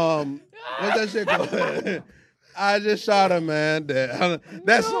 What's that shit called? I just shot a man dead.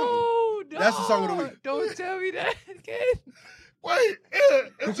 That song. That's the song of the week. Don't tell me that again. Wait,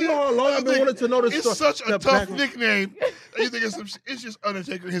 But you know how long I've been wanting to know this it's story? such a tough nickname. You think it's just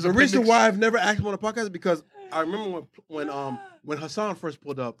Undertaker. His The reason appendix. why I've never asked him on the podcast is because I remember when Hassan first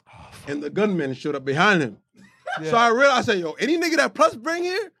pulled up and the gunman showed up behind him. So I realized, I said, yo, any nigga that Plus bring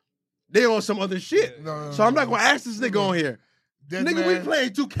here, they on some other shit. No, so I'm not gonna ask this nigga on here. Dead Nigga, man, we playing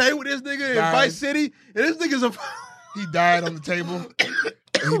 2K with this nigga in Died. Vice City, and this nigga's a. He died on the table.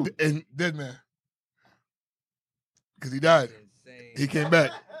 and Dead Man. Because he died. He came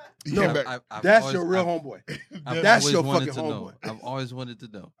back. He came back. That's your real homeboy. That's your fucking homeboy. I've always wanted to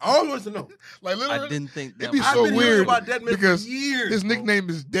know. I always wanted to know. Like literally, I didn't think that it'd be was- I've so been hearing weird about Dead Man because for years. his nickname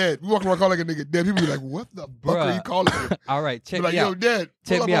is Dead. We walk around calling a nigga Dead. People be like, "What the fuck are you calling him?" All right, Be check like, me "Yo, out. Dead."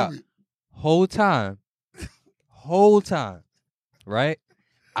 Check pull me up out. on me. Whole time, right?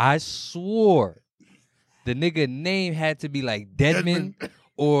 I swore the nigga name had to be like Deadman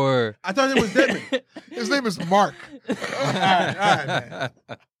or I thought it was Dead Man. His name is Mark. All right,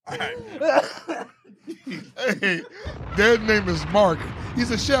 man. Hey, Dead name is Mark.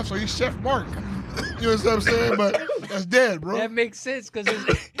 He's a chef, so he's Chef Mark. You know what I'm saying? But that's Dead, bro. that makes sense because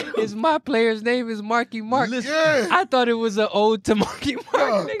his my player's name is Marky Mark. Yeah. I thought it was an ode to Marky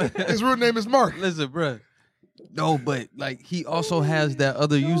Mark. nigga. His real name is Mark. Listen, bro. No, but like he also has that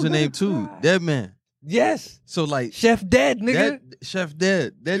other username too, Dead Man. Yes, So like Chef Dead, nigga. that Chef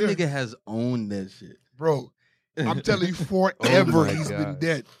Dead, that Yeah. nigga has owned that shit. Bro, I'm telling you, forever my he's been God.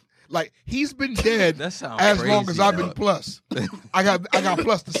 dead. Like he's been dead That sounds as long crazy, as I've been dog. Plus. I got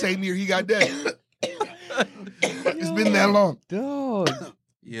Plus the same year he got dead. It's been that long. Dog.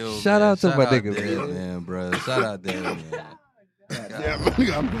 Yo, Shout man, out to my Dead nigga, man, bro. Shout out Dead man. Yeah,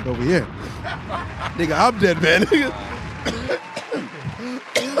 nigga, I'm dead over here. Nigga, I'm dead, man. Nigga.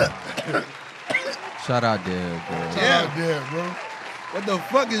 Shout out Dead, bro. Yeah. Yeah, dead, bro. What the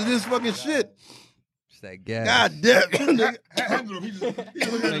fuck is this fucking shit? It's that gas. God damn. Nigga. Hands him. He's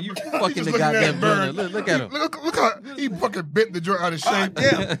looking Man, at you he's fucking just the looking at goddamn it burn. joint. Look at him. Look how he fucking bent the joint out of shape.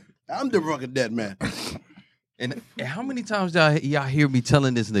 Damn. I'm the fucking dead man. And how many times y'all hear me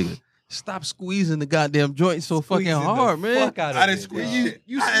telling this nigga, stop squeezing the goddamn joint so fucking Squeezing the hard, man. fuck out of I didn't it, squeeze dog. shit.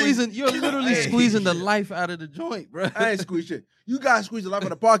 You squeezing, you're literally Hey. squeezing the life out of the joint, bro. I ain't squeeze shit. You guys squeeze the life of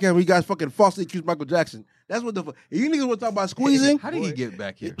the podcast when you guys fucking falsely accuse Michael Jackson. That's what the fuck. If you niggas want to talk about squeezing, How did he get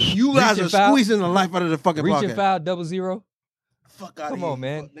back here? you guys Reaching are foul? squeezing the life out of the fucking Reaching podcast. foul 00. Fuck out Come on,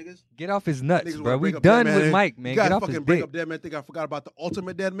 man. Niggas. Get off his nuts, Niggas bro. wanna We bring up done Dead with Man. Mike, man. You guys Get off fucking his bring dick. up Dead Man. Think I forgot about the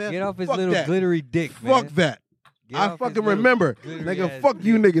ultimate Dead Man. Get off his Fuck little that. glittery dick, man. Fuck that. Get I off his fucking little remember, glittery nigga. ass Fuck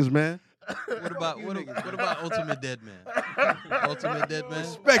you, dick. niggas, man. What about Ultimate Dead Man? Ultimate Dead Man?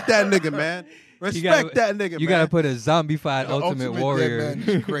 Respect that nigga, man. Respect that nigga, You man. gotta put a zombified The ultimate Dead warrior. Man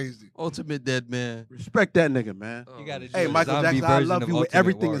is crazy. Ultimate Dead Man. Respect that nigga, man. You gotta do Hey, a Michael zombie Jackson, I version love of you with Ultimate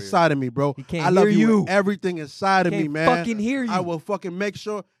everything Warrior. inside of me, bro. He can't I love hear you you. with everything inside of me, Can't man. fucking hear you. I will fucking make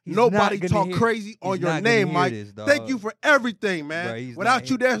sure He's nobody not gonna talk hear- crazy on he's your not gonna name, hear Mike. this, dog. Thank you for everything, man. Bro, he's Without not-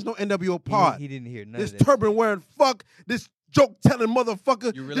 you, there's no NWO pod. He didn't hear none This of that. turban wearing fuck, this joke telling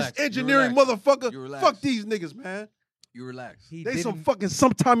motherfucker, You relax. this You engineering relax. You motherfucker. relax. Fuck these niggas, man. You relax. He They didn't-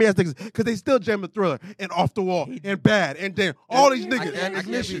 some Tommy ass niggas because they still jam the Thriller and Off the Wall and Bad and damn all these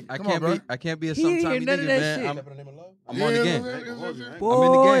niggas. I can't be a He ain't sometime hear nigga, none of that man. shit. I'm on the game. Boy, I'm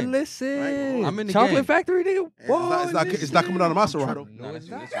in the game. listen. I'm in the Chocolate game. Factory, nigga. Boy, It's not coming out of Maserati. No, it's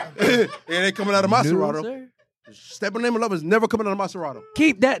not. It ain't coming out of No, Maserati. sir. Step in the Name of Love is never coming out of Maserati.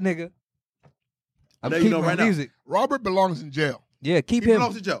 Keep that nigga. I'm Now you keeping know right the now. music. Robert belongs in jail. Yeah, keep He him.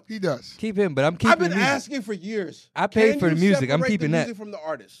 belongs to jail. He does. Keep him, but I'm keeping I've been the music. asking for years. I paid can for the you music. I'm separate keeping the that. music from the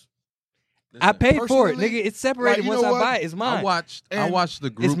artist. I paid for it, Personally, nigga. It's separated like, you once know I what? buy it. It's mine. I watched the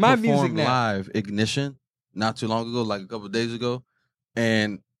group It's my music perform now. live Ignition not too long ago, like a couple of days ago,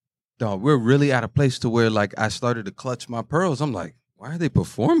 and dog, we're really at a place to where like I started to clutch my pearls. I'm like, why are they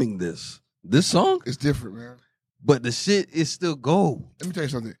performing this song? It's different, man. But the shit is still gold. Let me tell you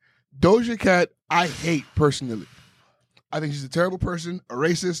something. Doja Cat, I hate personally. I think she's a terrible person, a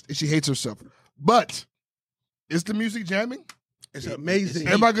racist, and she hates herself. But is the music jamming? It's amazing.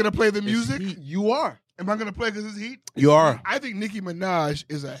 Am I going to play the music? You are. Am I going to play because it's heat? You are. I think Nicki Minaj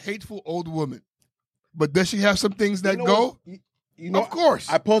is a hateful old woman. But does she have some things that go? Of course.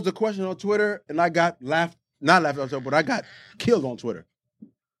 I posed a question on Twitter and I got not laughed at, but I got killed on Twitter.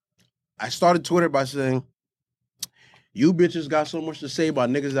 I started Twitter by saying, you bitches got so much to say about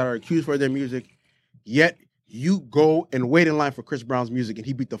niggas that are accused for their music, yet you go and wait in line for Chris Brown's music and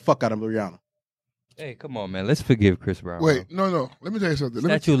he beat the fuck out of Rihanna. Hey, come on, man. Let's forgive Chris Brown. Wait, no. Let me tell you something.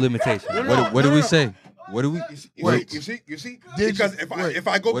 Statute of limitation. What do we say? What do we? Wait, you see? Did Because you- if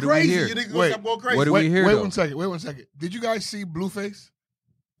I go What do we crazy, hear? you niggas Wait, gonna go crazy. what do we hear, Wait though? 1 second. Wait 1 second. Did you guys see Blueface?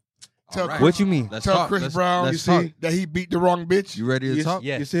 Tell All right. Chris- What you mean? Let's Tell talk. Chris Let's- Brown let's you talk. see, that he beat the wrong bitch. You ready to You- talk?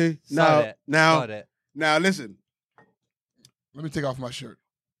 Yeah. You see? Saw that. Saw that. Now listen. Let me take off my shirt.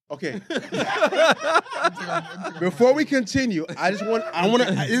 Okay. Before we continue, I want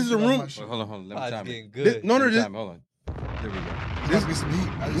to. This is a room. Wait, hold on. Let me Pod's time getting it. good. No, Let me this, time it. Hold on. There we go. This be some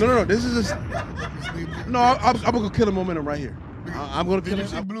heat. no. This is no. I'm gonna kill the momentum right here. I'm gonna kill Did you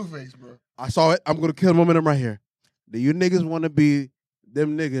see it. Blueface, bro? I saw it. I'm gonna kill the momentum right here. Do you niggas want to be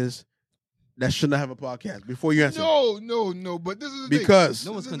them niggas that shouldn't have a podcast? Before you answer, No. But this is the because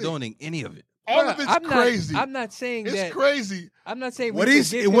No one's condoning any of it. all of it's crazy. I'm not saying it's that. crazy. I'm not saying What we is-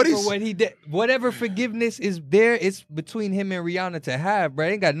 forgive him what for is- what he did. Whatever forgiveness is there, it's between him and Rihanna to have, bro.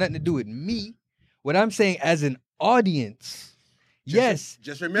 It ain't got nothing to do with me. What I'm saying as an audience, yes.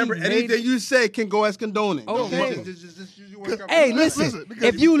 Just remember, he made- anything you say can go as condoning. Okay. Just use your words. Hey, Listen, listen. because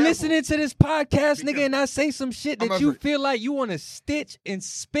If be you careful. listening to this podcast, Be nigga, and I say some shit I'm that not you afraid. feel like you want to stitch and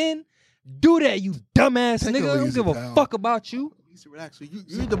spin, do that, you dumbass Take it nigga. I don't easy, give a pal. fuck about you. Relax. So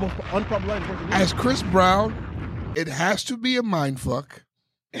you're the most unpopular person. As Chris Brown, it has to be a mind fuck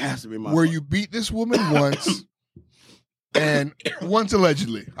It has to be my where fault. you beat this woman once, and once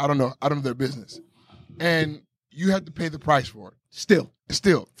allegedly. I don't know their business, and you have to pay the price for it. still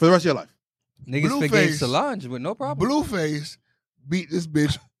for the rest of your life. Niggas forgave Blueface- Solange with no problem. Blueface beat this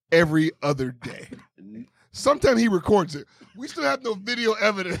bitch every other day. Sometimes he records it. We still have no video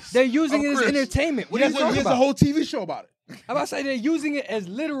evidence. They're using of it as Chris. entertainment. What He are you has talking a about? whole TV show about it. I'm about to say they're using it as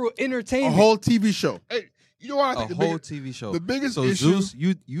literal A entertainment. whole TV show. Hey, you know what I A think? whole TV show. the biggest so issue- Zeus,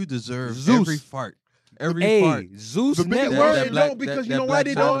 you deserve Zeus. every fart. Every Hey, fart. Zeus The biggest- Network. They that black- know because that you know why black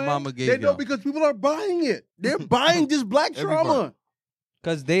they child don't. mama gave They know y'all. because people are buying it. They're buying this black Every trauma.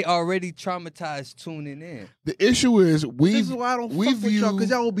 Because they already traumatized tuning in. The issue is This is why I don't we fuck with y'all view- because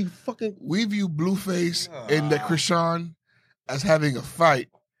y'all will be fucking. we view Blueface and the Krishan as having a fight,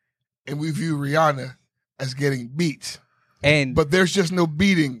 and we view Rihanna as getting beat. And But there's just no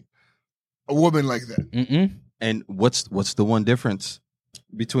beating a woman like that. And what's the one difference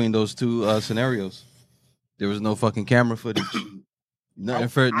between those two scenarios? There was no fucking camera footage.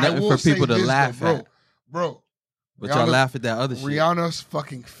 Nothing I will for say people to this, laugh though, at. bro. But y'all Rihanna- laugh at that other shit. Rihanna's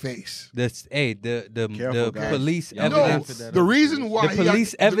fucking face. the Careful, guys. police Y'all No, evidence. laugh at that the other reason shit. why The he got-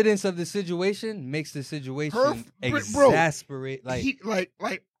 police evidence of the situation makes the situation bro, exasperate. Like he like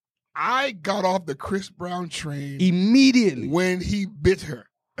I got off the Chris Brown train immediately. when he bit her.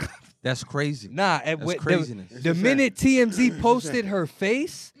 That's crazy. Nah, That's craziness. the minute TMZ posted her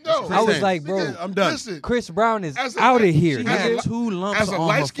face, No, I was insane. like, bro, Nigga, I'm done. Listen, Chris Brown is As a out of light- here. She As had a- nigga. 2 lumps as a on her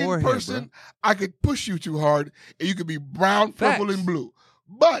light-skinned forehead, person, I could push you too hard and you could be brown, purple, Facts. and blue.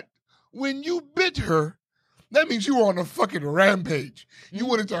 But when you bit her, that means you were on a fucking rampage. You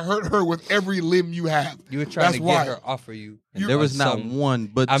wanted to hurt her with every limb you have. You were trying That's to why. get her off of you. And there was on not some-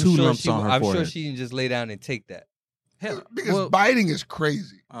 one, but I'm 2 sure lumps she. on her I'm forehead. sure she didn't just lay down and take that. Hell, Because well, biting is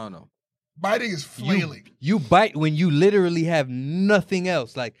crazy. I don't know. Biting is flailing. You bite when you literally have nothing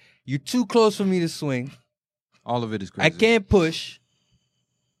else. Like you're too close for me to swing. All of it is crazy. I can't push.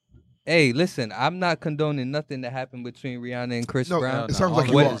 Hey, listen, I'm not condoning nothing that happened between Rihanna and Chris No, Brown. it sounds all like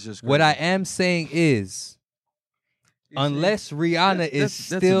of you it are. is just What I crazy. am saying is, unless Rihanna is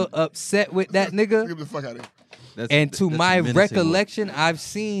that's still upset with that nigga, Get the fuck out of here. That's- and to that's my a menacing recollection, I've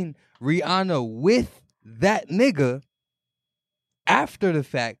seen Rihanna with that nigga after the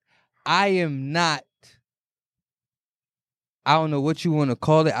fact. I am not. I don't know what you want to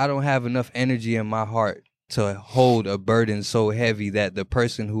call it. I don't have enough energy in my heart to hold a burden so heavy that the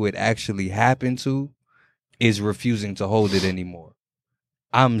person who it actually happened to is refusing to hold it anymore.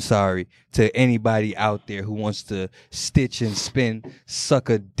 I'm sorry to anybody out there who wants to stitch and spin, suck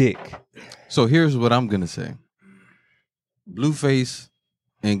a dick. So here's what I'm gonna say. Blueface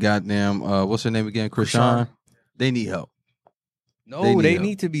and goddamn, what's her name again? Krishan. They need help. No, they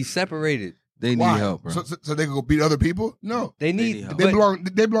need to be separated. They need help, bro. So they can go beat other people? No. They need help. They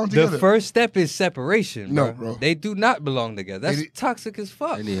belong together. The first step is separation, bro. No, bro. They do not belong together. That's toxic as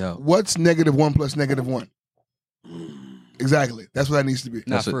fuck. They need help. What's -1 plus -1? Exactly. That's what that needs to be.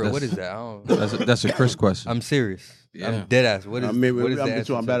 Nah, for real. What is that? I don't... That's a Chris question. I'm serious. Yeah. I'm dead ass. What is, what is the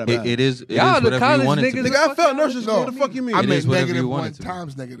answer? I'm bad at math. It is Y'all the whatever college you want it to niggas. be. Nigga, I felt nurses. What the fuck you mean? I It meant is whatever you want -1 it to be.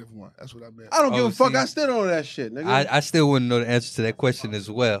 times -1. That's what I meant. I don't give a fuck. see. I still don't know that shit, nigga. I still wouldn't know the answer to that question as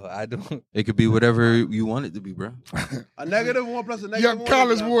well. I don't. It could be whatever you want it to be, bro. A -1 plus a -1. Young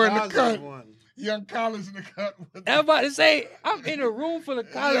Collins wore in the cut. positive one. Young Collins in the cut. I'm about to say, I'm in a room full of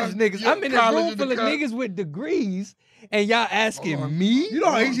college niggas. young I'm in a college room in the full of cut. niggas with degrees, and y'all asking me? You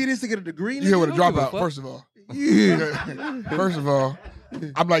know how easy it is to get a degree? You here with a don't give a dropout, fuck. first of all. Yeah. First of all,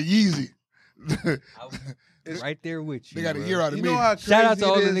 I'm like Yeezy. Right there with you. They got a bro. year out of You me. know how crazy Shout out to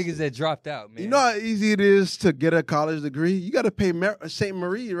all it the is? niggas that dropped out, man. You know how easy it is to get a college degree? You got to pay St.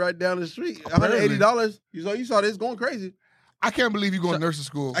 Marie right down the street. Apparently. $180. You saw this going crazy. I can't believe you going to nursing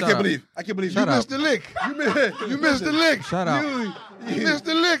school. I can't believe. You You missed the lick. You missed the lick. Shout out. You missed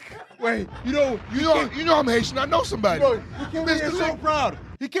the lick. Wait, you know I'm Haitian. I know somebody. Bro, he came in here so proud.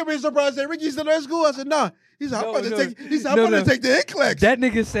 He came in so proud and said, Ricky, you still in school? I said, nah. He said, I'm about to take the NCLEX. That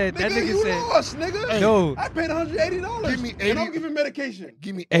nigga said. Nigga, you lost, nigga. No. I paid $180. Give me And I'm 80 giving medication.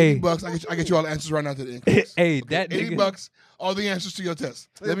 Give me Hey. $80. I get you all the answers right now to the NCLEX. Hey, that $80, nigga. all the answers to your test.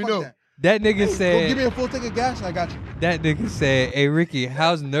 Let me Fuck know. that. That nigga Go give said. me a full tank of gas. I got you. That nigga said, "Hey Ricky,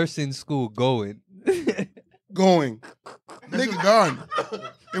 how's nursing school going?" Going. This is gone.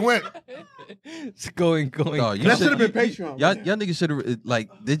 It went. It's going. Dog, you That should- should have been Patreon. Y'all niggas should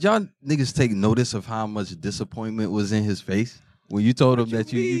have did y'all niggas take notice of how much disappointment was in his face when you told him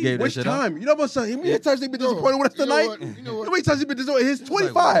that you gave that Which shit time? up? You know what? How many times they been disappointed with us You know tonight? what? You know what? How many times he been disappointed? He's like,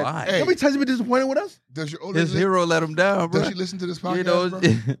 25. why? How many times he been disappointed with us? Does your older His hero let him down, bro. Does she listen to this podcast, You know, bro?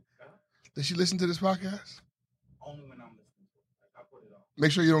 Does she listen to this podcast? Only when I'm listening to it. Like, I put it on.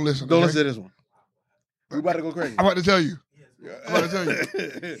 Make sure you don't listen. Don't okay? listen to this one. We about to go crazy. I'm about to tell you. I'm about to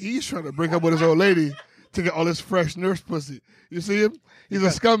tell you. He's trying to break up with his old lady to get all this fresh nurse pussy. You see him? He's a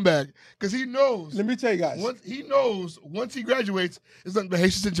scumbag. Because he knows. Let me tell you guys. Once he graduates, it's nothing but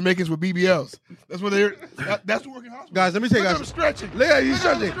Haitians and Jamaicans with BBLs. That's what they're. That's the working hospital. Guys, let me tell you Look at guys. him stretching. Look at him, he's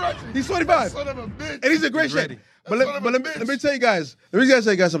Look at him stretching. He's 25. That son of a bitch. And he's in great shape. But let me tell you guys. Let me tell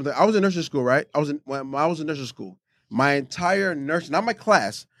you guys something. I was in nursing school, right? When I was in nursing school. My entire nursing, not my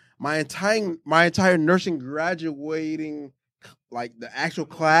class, my entire nursing graduating, like the actual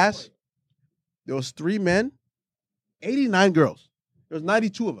class, there was 3 men, 89 girls. There was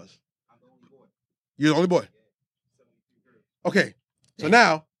 92 of us. You're the only boy. Okay. So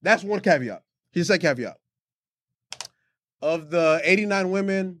now that's one caveat. Here's that caveat. Of the 89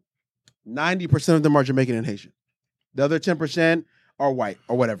 women, 90% of them are Jamaican and Haitian. The other 10% are white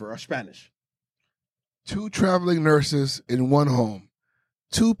or whatever, or Spanish. 2 traveling nurses in one home.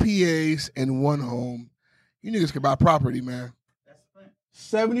 2 PAs in one home. You niggas can buy property, man.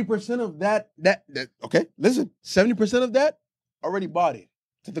 70% of that, okay, listen, 70% of that already bodied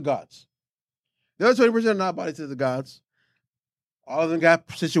to the gods. The other 20% are not bodied to the gods. All of them got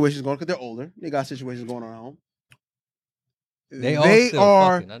situations going because they're older. They got situations going on at home. They all still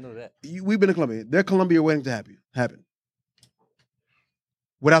are. fucking, I know that. We've been to Colombia. They're Colombia waiting to happen.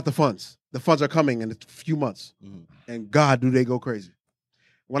 Without the funds. The funds are coming in a few months. Mhm. And God, do they go crazy.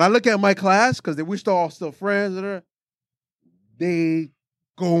 When I look at my class, because we're still friends, they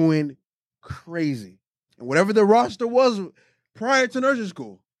going crazy. And whatever the roster was prior to nursing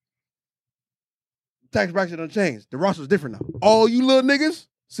school, tax bracket done changed. The roster's different now. All you little niggas,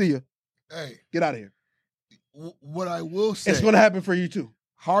 see ya. Hey, Get out of here. what I will say. It's going to happen for you too.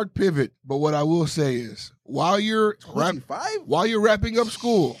 Hard pivot, but what I will say is while you're 25? wrapping up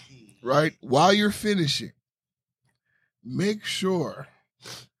school, right? While you're finishing, make sure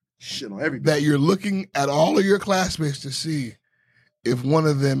Shit on everybody. that you're looking at all of your classmates to see if one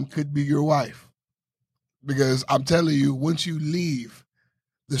of them could be your wife. Because I'm telling you, once you leave,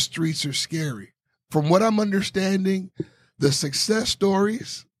 the streets are scary. From what I'm understanding, the success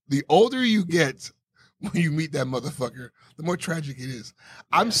stories, the older you get when you meet that motherfucker, the more tragic it is.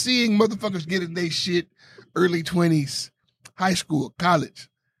 I'm seeing motherfuckers getting their shit early 20s, high school, college.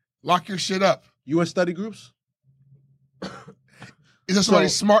 Lock your shit up. You in study groups? Is there somebody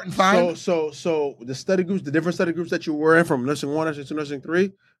smart and fine? So the study groups, the different study groups that you were in from nursing 1, nursing 2, nursing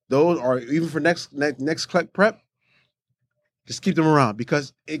 3, those are even for next prep. Just keep them around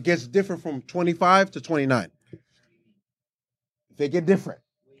because it gets different from 25 to 29. They get different.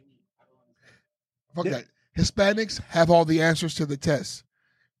 Fuck that. Hispanics have all the answers to the test.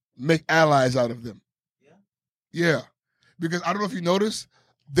 make allies out of them. Yeah. Because I don't know if you noticed,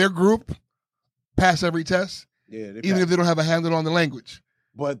 their group pass every test, even if they don't have a handle on the language.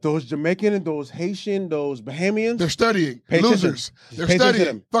 But those Jamaican and those Haitian, those Bahamians, They're studying. Pay Losers. attention. They're Pay attention to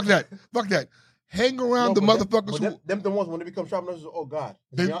studying. Fuck that. Fuck that. Hang around the motherfuckers who... Them the ones, when they become sharp noses, oh, God.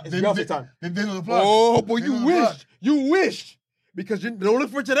 They know the plug. Oh, boy, They you know the wish. plug. You wish. Because you don't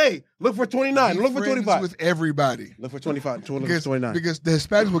look for today. Look for 29. Be Look for friends 25. with everybody. Look for 25. Look for Because 29. the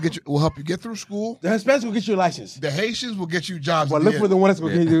Hispanics will help you get through school. The Hispanics will get you a license. The Haitians will get you jobs. But look for the one that's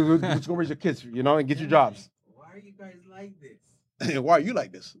going to raise your kids, you know, and get you jobs. Why are you guys like this? Why are you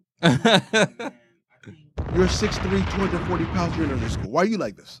like this? Man, I think You're 6'3", 240 pounds. You're in elementary school. Why are you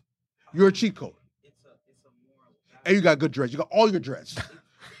like this? You're a cheat code. it's a moral. And you got good dreads. You got all your dreads.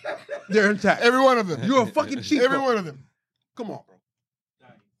 They're intact. Every one of them. You're a fucking cheat Every code. one of them. Come on, bro.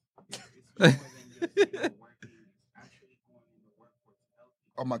 It's more than just working. It's actually going in the workforce to help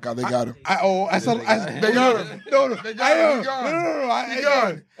people. Oh my God, they got him. They got him. No. They got him. He gone. He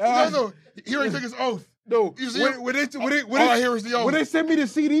gone. No. He already took his oath. No, You see when him? they, All I hear is the oath. when they send me the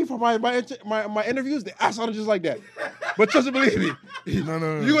CD for my interviews, they ask on it just like that. But trust and believe me,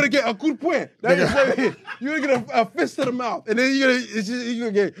 No. you're gonna get a coup de poing. That is what it is. You're gonna get a fist to the mouth, and then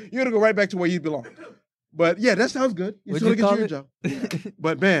you're gonna go right back to where you belong. But yeah, that sounds good. It's What'd gonna you get you call a job.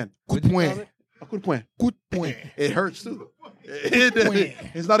 But man, Coup de poing. a coup de poing. Coup de poing. It hurts too.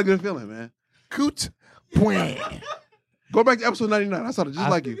 It's not a good feeling, man. Coup de poing. Go back to episode 99. I saw it just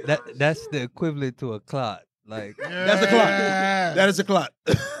like you. That's the equivalent to a clot. Like That's a clot. That is a clot.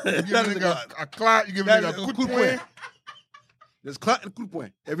 You give a nigga a clot, you give a That nigga is a a coup coup de de poing. There's clot and coup de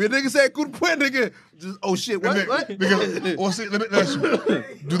poing. If your nigga say coup de poing, nigga, just oh shit, what? Because, well, see, let me ask you,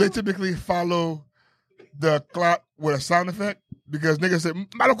 do they typically follow the clot with a sound effect? Because niggas say,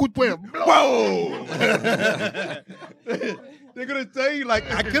 malo coup de poing. Whoa! They're gonna tell you like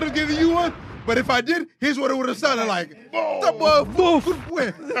I could have given you one, but if I did, here's what it would have sounded like. The boy, boof, coup de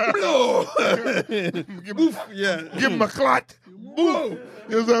poing. Blow. Boof, yeah. Give him a clot. Boof.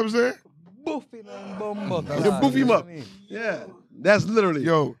 You know what I'm saying? boofing and bumbo. You boof him up. Yeah, that's literally.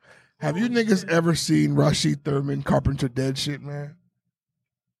 Yo, have you niggas ever seen Rashid Thurman Carpenter Dead shit, man?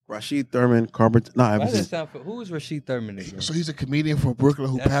 Rashid Thurman, Carpenter. No, I Why haven't does seen. that sound? Who is Rashid Thurman again? So he's a comedian from Brooklyn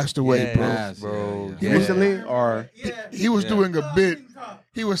who passed away, bro. Yes, bro. Yeah. Recently, or He was doing a bit.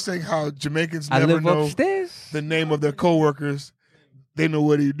 He was saying how Jamaicans I never live know upstairs. the name of their coworkers. They know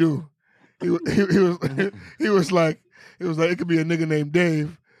what he do. He was like it could be a nigga named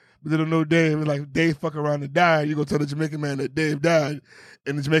Dave, but they don't know Dave. And like Dave fuck around and died. You go tell the Jamaican man that Dave died,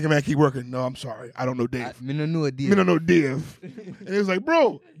 and the Jamaican man keep working. No, I'm sorry, I don't know Dave. Me no know a deal. Me don't know Dave. And he was like,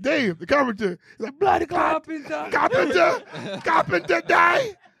 bro, Dave, the carpenter. He's like, bloody Carpenter. Carpenter die.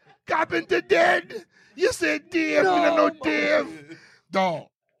 Carpenter dead. You said Dave. No, we don't know Dave. Dog,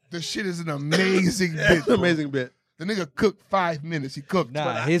 the shit is an amazing bit. It's an amazing bit. The nigga cooked 5 minutes. He cooked.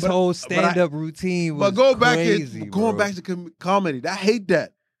 Nah, his whole stand-up routine was But go back crazy, going bro. back to comedy. I hate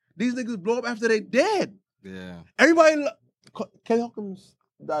that. These niggas blow up after they dead. Yeah. Everybody, Kelly Hawkins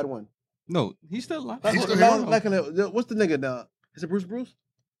died when? No, he's still alive. He's still here. What's the nigga now? Is it Bruce?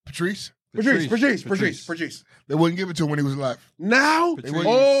 Patrice. Patrice. They wouldn't give it to him when he was alive. Now? Patrice.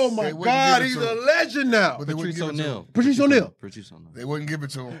 Oh my They wouldn't God, give it he's to a him. legend now. But they wouldn't Patrice give it to him. O'Neal. Patrice O'Neal. Patrice O'Neal. They wouldn't give it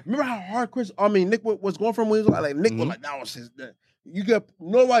to him. Remember how hard Nick was going from when he was like Nick was like, now it's his dead. You got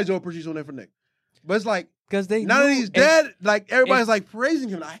nobody's over Patrice O'Neal for Nick. But it's like, Because they now that knew he's if- dead, like everybody's if- like praising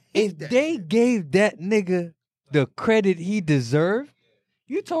him. I hate If that. they gave that nigga the credit he deserved,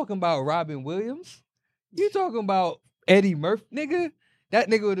 you talking about Robin Williams? You talking about Eddie Murphy? Nigga, that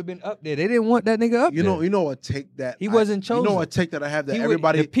nigga would have been up there. They didn't want that nigga up You there. know what take that He wasn't You know chosen. what take that I have that He would-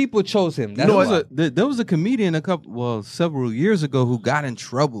 everybody the people chose him. That's know why. what? There was a comedian several years ago who got in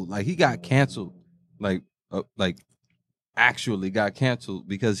trouble. Like he got canceled. Like actually got canceled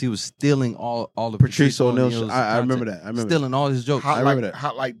because he was stealing all the Patrice O'Neal's. O'Neal's I remember content. that. I remember stealing all his jokes. Hot remember like, that.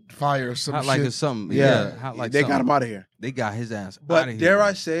 hot like fire or some Hot shit. like or something. Yeah. Hot like they something. got him out of here. They got his ass out But of here. dare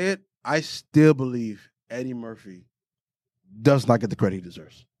I say it, I still believe Eddie Murphy does not get the credit he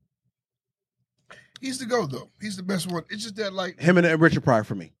deserves. He's the GOAT, though. He's the best one. It's just that, like, Him and Richard Pryor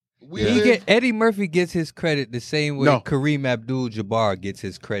for me. we He live- get Eddie Murphy gets his credit the same way No. Kareem Abdul-Jabbar gets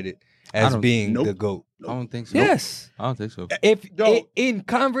his credit as don't- being Nope. the GOAT. I don't think so. Yes. I don't think so. If No. in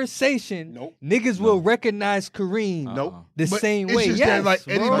conversation, Nope. niggas will recognize Kareem Nope. the but same it's way. just Yes, that, like,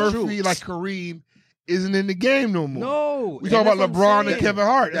 Eddie bro. Murphy, like Kareem, isn't in the game no more. No, We talk and about that's what LeBron I'm and saying. Kevin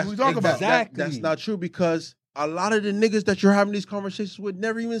Hart. That's what we talk about. Exactly. That's not true because a lot of the niggas that you're having these conversations with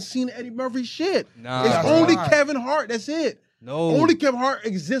never even seen Eddie Murphy shit. Nah, It's That's only right. Kevin Hart. That's it. No. Only Kevin Hart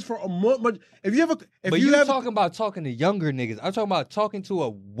exists for a month. If you ever, if But you you're ever, talking about talking to younger niggas. I'm talking about talking to a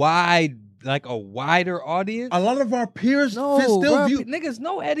wider audience. a lot of our peers No, still bro, view. niggas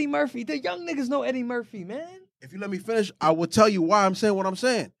know Eddie Murphy. The young niggas know Eddie Murphy, man. If you let me finish, I will tell you why I'm saying what I'm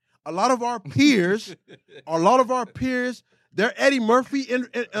saying. A lot of our peers, their Eddie Murphy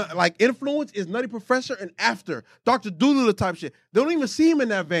influence is Nutty Professor and After Dr. Doolittle type shit. They don't even see him in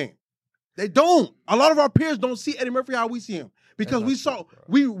that vein. They don't. A lot of our peers don't see Eddie Murphy how we see him because we saw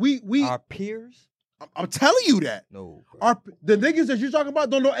we Our peers? I'm telling you that No, bro. the niggas that you're talking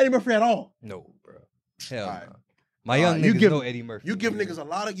about don't know Eddie Murphy at all. No, bro. Hell All right. no. My young you niggas give- know Eddie Murphy. You give man.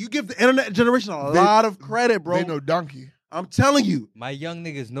 niggas you give the internet generation a lot of credit, bro. They know Donkey. I'm telling you. My young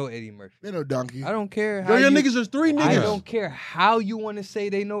niggas know Eddie Murphy. They know Donkey. I don't care how Your you, niggas is three niggas. I don't care how you want to say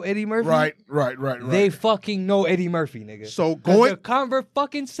they know Eddie Murphy. Right. They fucking know Eddie Murphy, nigga. So 'Cause the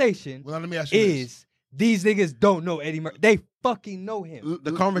conversation Well, let me ask you is these niggas don't know Eddie Murphy. They fucking know him.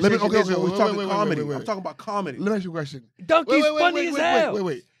 the conversation is when we wait, talking wait, comedy. wait. I'm talking about comedy. Let me ask you a question. Donkey's funny as hell.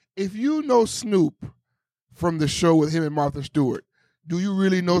 Wait. If you know Snoop from the show with him and Martha Stewart, do you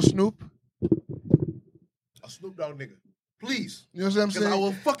really know Snoop? A Snoop Dogg nigga. Please. You know what I'm Because saying? I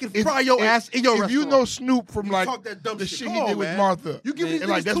will fucking fry your ass in your If restaurant. you know Snoop from You like talk that dumb the shit. shit Come he on, did with man. Martha, You give these and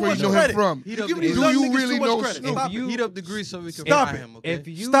like niggas that's too where you much know credit. him from. You Heat up giving the these Do young you niggas really too much know credit. Snoop? Stop it. Heat up the grease so we can Stop fry it. him. Okay? If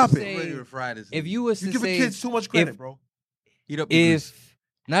you Stop it. say, Ready to fry this. if you was You to giving say, kids too much credit, if- bro. Heat up the grease. if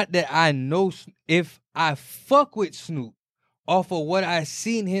not that I know, if I fuck with Snoop off of what I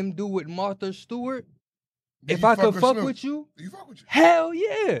seen him do with Martha Stewart, Do if you I could fuck Snoop? with you, Do you fuck with you? hell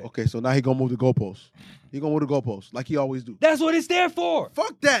yeah. Okay, so now he gonna move the goalposts. He gonna move the goalposts like he always do. That's what it's there for.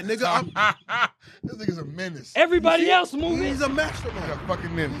 Fuck that, nigga. This nigga's a menace. Everybody else move He's it. a He's mastermind. a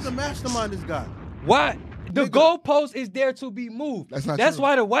fucking menace. He's a mastermind, this guy. Why? The Nigga. goalpost is there to be moved. That's not That's true.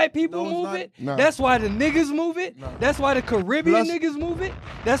 why the white people No, it's move not. it. No. That's why the niggas move it. No. That's why the Caribbean Plus- niggas move it.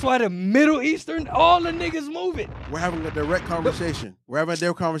 That's why the Middle Eastern, all the niggas move it. We're having a direct conversation. We're having a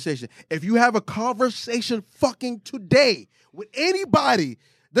direct conversation. If you have a conversation fucking today with anybody,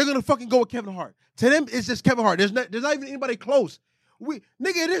 they're gonna fucking go with Kevin Hart. To them, it's just Kevin Hart. There's not even anybody close.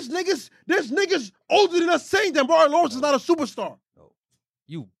 There's niggas older than us saying that Martin Lawrence is not a superstar.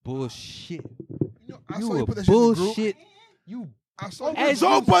 You bullshit. I You saw you a put that shit in the group. bullshit. You I saw you. As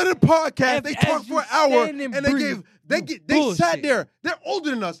Joe you- Budden podcast, they as talked you for an hour stand and and they breathe, they sat bullshit. there. They're older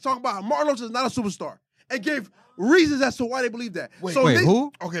than us talking about how Martin Lawrence is not a superstar and gave reasons as to why they believe that. Wait, wait, they-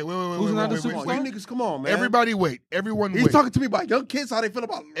 who? Okay, wait. Who's not a Come on, you niggas, come on, man. Everybody wait. Everyone He's wait. talking to me about young kids, how they feel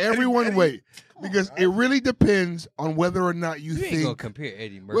about Everyone Eddie. wait. Because it really depends on whether or not you You ain't gonna think. compare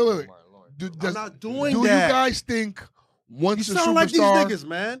Eddie Murphy Wait. to Martin Lawrence. Do not doing do that. you guys think once You a sound like these superstar, niggas,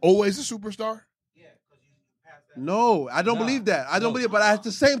 man. always a superstar? No, I don't Nah, believe that. I don't no. believe it. But at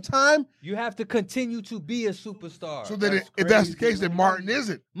the same time, You have to continue to be a superstar. So then, if that's the case, then Martin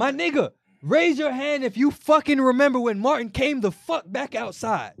isn't. My nigga, raise your hand if you fucking remember when Martin came the fuck back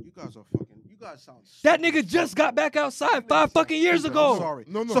outside. you guys sound That nigga just got back outside 5 fucking years I'm ago. sorry.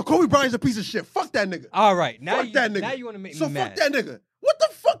 No. So Kobe Bryant's a piece of shit. Fuck that nigga. All right, now Fuck you, that nigga. now you want to make So me fuck mad. that nigga. What the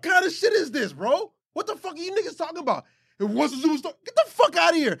fuck kind of shit is this, bro? What the fuck are you niggas talking about? It was a superstar. Get the fuck out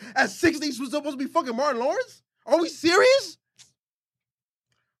of here. At 60, he's supposed to be fucking Martin Lawrence? Are we serious?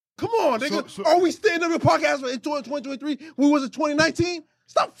 Come on, nigga. So- Are we staying up in podcast in 2023? We was in 2019?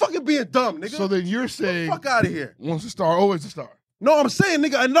 Stop fucking being dumb, nigga. So then you're Get the saying fuck out of here. once a star, always a star. No, I'm saying,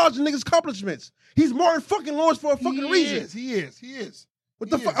 nigga, acknowledge the nigga's accomplishments. He's Martin fucking Lawrence for a fucking reason. He is. What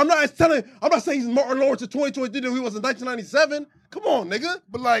the He fuck? is. I'm not saying he's Martin Lawrence in 2023 than he was in 1997. Come on, nigga.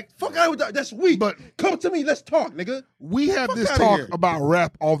 But like, Fuck out with that. That's weak. But- Come to me. Let's talk, nigga. we have Fuck this outta talk here. about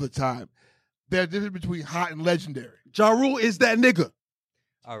rap all the time. There's a difference between hot and legendary. Ja Rule is that nigga.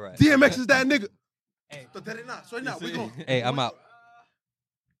 All right. DMX is that nigga. Hey. So that it not. So it not. We going. Hey, I'm out.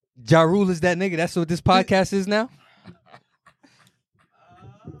 Ja Rule is that nigga. That's what this podcast is now.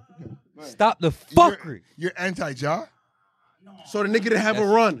 Stop the fuckery. You're anti-Ja? So the nigga didn't have a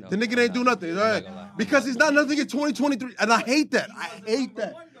That's- run. no, The nigga didn't do nothing. All right? gonna lie. Because he's not nothing in 2023. And I hate that. I hate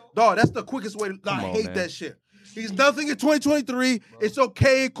that. Dog, that's the quickest way. I on, hate man. that shit. He's nothing in 2023. It's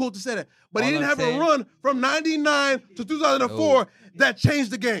okay and cool to say that. But he All didn't I'm have saying- a run from 99 to 2004 that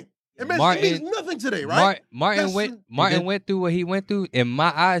changed the game. It means nothing today, right? Martin That's- went through what he went through. In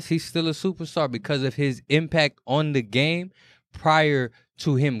my eyes, he's still a superstar because of his impact on the game prior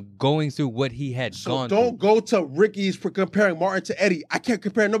to him going through what he had So gone don't through. go to Ricky's for comparing Martin to Eddie. I can't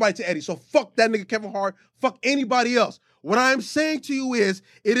compare nobody to Eddie. So fuck that nigga Kevin Hart. Fuck anybody else. What I'm saying to you is,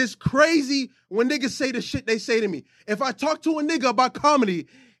 it is crazy when niggas say the shit they say to me. If I talk to a nigga about comedy,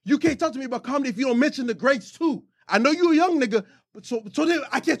 you can't talk to me about comedy if you don't mention the greats too. I know you a young nigga, but so then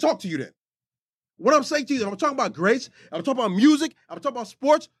I can't talk to you then. What I'm saying to you, I'm talking about greats. I'm talking about music. I'm talking about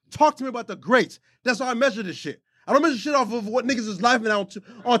sports. Talk to me about the greats. That's how I measure this shit. I don't measure shit off of what niggas is live now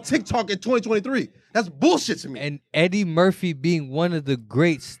on TikTok in 2023. That's bullshit to me. And Eddie Murphy being one of the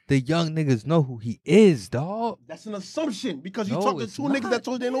greats, the young niggas know who he is, dog. That's an assumption because you No, talk to it's two not. niggas that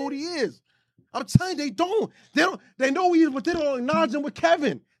told you they know who he is. I'm telling you, they don't. They know who he is, but they don't acknowledge him with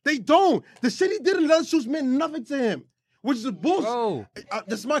Kevin. They don't. The shit he did in the other shoes meant nothing to him, which is a bullshit. Bro.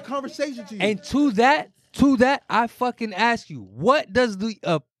 That's my conversation to you. And to that, I fucking ask you, what does the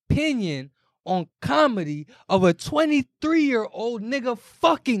opinion on comedy of a 23-year-old nigga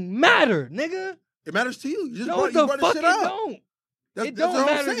fucking matter, nigga? It matters to you. You just No, brought, the you brought this fuck shit it up. don't. It That's don't what I'm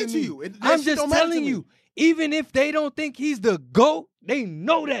matter saying to to me. you. That I'm shit just don't matter to telling me. you, even if they don't think he's the GOAT, they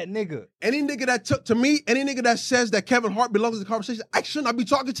know that nigga. Any nigga that took to me, any nigga that says that Kevin Hart belongs in the conversation, I should not be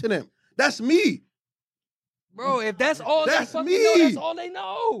talking to them. That's me. Bro, if that's all That's they fucking me. know, that's all they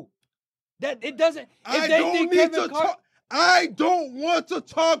know. That it doesn't. If I they don't think need Kevin to Car- talk. I don't want to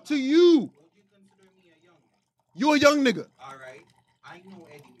talk to you. Would you consider me a young man? You a young nigga. All right. I know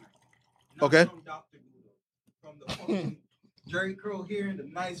Eddie Murphy. Not Okay. from Dr. Gudo. From the fucking Jerry Curl here in the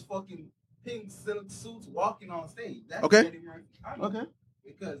nice fucking pink silk suits walking on stage. That's Okay. Eddie Murphy. I know. Okay.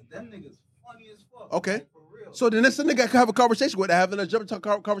 Because them niggas funny as fuck. Okay. Like, for real. So then that's the nigga I can have a conversation with, having a jump talk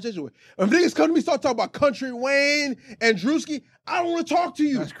conversation with. If niggas come to me start talking about Country Wayne and Drewski, I don't want to talk to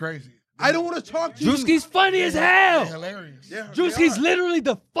you. That's crazy. I don't want to talk to you. Drewski's funny as They're hell. hilarious. Yeah, Drewski's they are. literally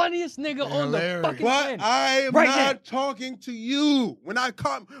the funniest nigga They're on the hilarious. fucking But planet. I am Right not talking to you. When I'm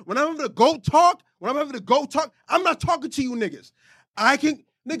having the GOAT talk, I'm not talking to you niggas. I can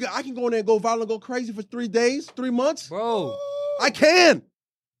go in there and go violent, go crazy for 3 days, 3 months. Bro, I can.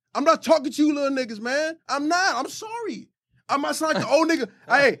 I'm not talking to you little niggas, man. I'm not. I'm sorry. I might sound like the old nigga.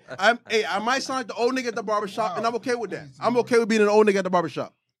 I might sound like the old nigga at the barbershop, and I'm okay with that. I'm okay with being an old nigga at the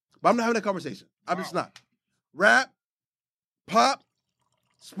barbershop. But I'm not having that conversation. I'm just not. Rap, pop,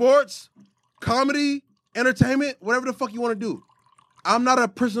 sports, comedy, entertainment, whatever the fuck you want to do. I'm not a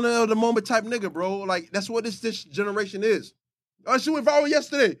prisoner of the moment type nigga, bro. Like, that's what this generation is. I shit went viral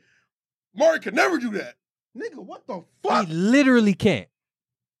yesterday. Martin could never do that. Nigga, what the fuck? he literally can't.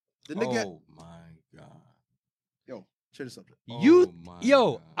 The nigga, Oh my god. yo, check this up. You, Oh my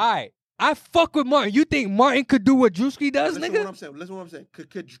yo, God. all right. I fuck with Martin. You think Martin could do what Drewski does, Listen to what nigga? I'm saying. Listen to what I'm saying.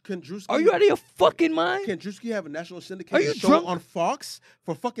 Can Drewski? Are you out of your fucking mind? Can Drewski have a national Are syndicated you show drunk? on Fox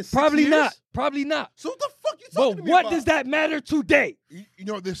for fucking 6 Probably years? not. Probably not. So what the fuck you talking But to me what about? does that matter today? You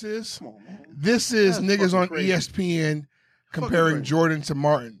know what this is? Come on, man. This is That's niggas fucking on crazy. ESPN comparing crazy. Jordan to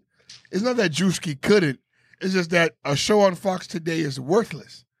Martin. It's not that Drewski couldn't. It's just that a show on Fox today is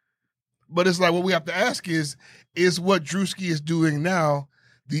worthless. But it's like what we have to ask is what Drewski is doing now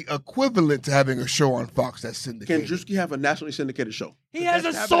the equivalent to having a show on Fox that's Can syndicated? Drewski have a nationally syndicated show? He has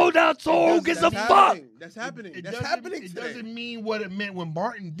a That's sold out tour. Who That's gives a fuck? happening. That's happening. It That's doesn't- happening It today. doesn't mean what it meant when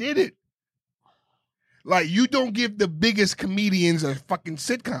Martin did it. Like, you don't give the biggest comedians a fucking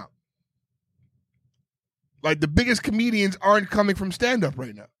sitcom. Like, the biggest comedians aren't coming from stand-up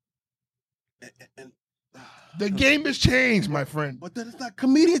right now. And- The game has changed, my friend. But that is not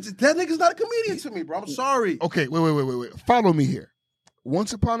comedians. That nigga's not a comedian to me, bro. I'm sorry. Okay, wait. Follow me here.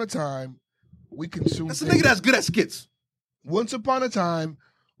 Once upon a time, we consumed That's a things. nigga that's good at skits. Once upon a time,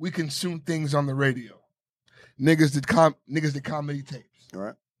 we consumed things on the radio. Niggas did comedy tapes. All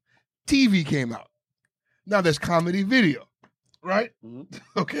right. TV came out. Now there's comedy video, right? Mhm.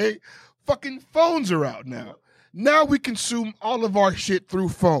 Okay. Fucking phones are out now. Now we consume all of our shit through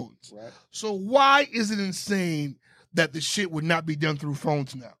phones. Right. So why is it insane that the shit would not be done through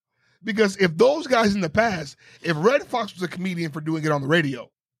phones now? Because if those guys in the past, if Red Fox was a comedian for doing it on the radio,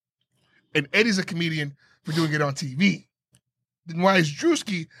 and Eddie's a comedian for doing it on TV, then why is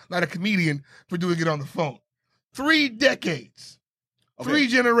Drewski not a comedian for doing it on the phone? 3 decades. Okay. 3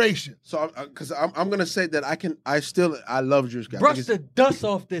 generations. So, because I'm gonna say that I love Drewski. Brush the dust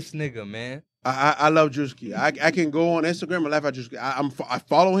off this nigga, man. I love Drewski. I can go on Instagram and laugh at Drewski. I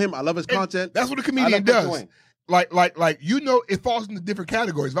follow him. I love his content. That's what a I comedian love Chris does. Wayne. Like it falls into different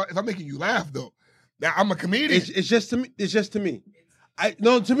categories. If I'm making you laugh though, now I'm a comedian. It's just to me. It's just to me.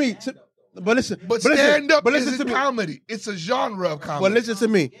 To me. But listen. but stand up But is listen to a me. comedy. It's a genre of comedy. But listen to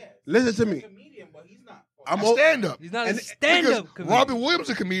me. Listen to He's a me. comedian, but he's not. I'm stand up. He's not And- a stand up Because comedian. Robin Williams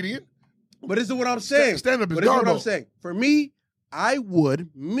is a comedian. But this is what I'm saying. Stand-up is But this is what I'm garbo. saying. For me, I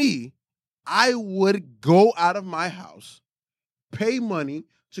would go out of my house, pay money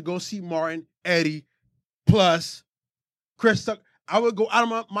to go see Martin, Eddie, plus Chris Tucker. I would go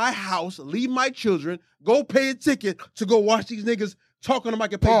out of my house, leave my children, go pay a ticket to go watch these niggas talk on the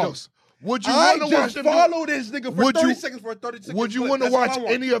mic and pay Pause. jokes. Would you I want to watch just them follow this nigga for Would 30 you- seconds for a 30 seconds. Would you clip. want to That's all watch I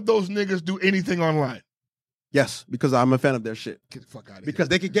want. any of those niggas do anything online? Yes, because I'm a fan of their shit. Get the fuck out of here. Because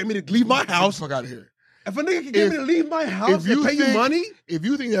they could get me to leave my Get the house. fuck out of here. If a nigga can get me to leave my house if you and pay you think- money, If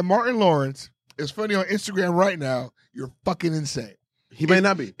you think that Martin Lawrence is funny on Instagram right now, you're fucking insane. he may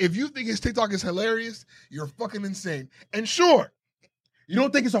not be. If you think his TikTok is hilarious, you're fucking insane. And sure, You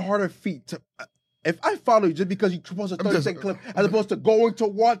don't think it's a harder feat to... if I follow you just because you post a 30-second clip as opposed to going to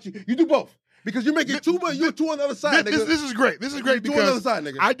watch you do both. Because you're making too much. You're two on the other side, nigga. this is great. This is great You're two on the other because side,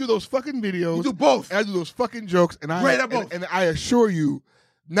 nigga. I do those fucking videos. You do both. I do those fucking jokes, and Great at both. and I assure you,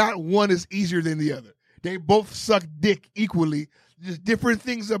 not one is easier than the other. They both suck dick equally. Just different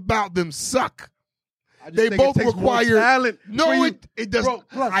things about them suck. I just They think both it takes more require talent. No, for you. it does. Bro,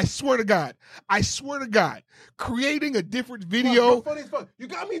 plus- I swear to God, creating a different video, Bro, funny as fuck. You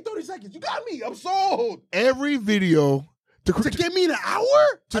got me in 30 seconds. You got me. I'm sold. every video To get me in an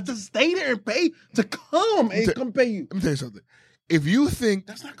hour? To stay there and pay? To come and come pay you. Let me tell you something. If you think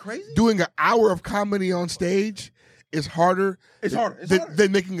That's not crazy? doing an hour of comedy on stage is harder, It's harder. It's than, harder.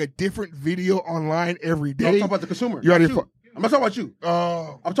 than making a different video online every I'm day. talking about the consumer. You're out not here you. I'm not talking about you.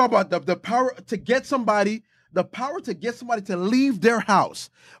 Oh, I'm talking about the power to get somebody, to leave their house,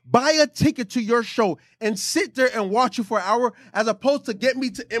 buy a ticket to your show, and sit there and watch you for an hour, as opposed to get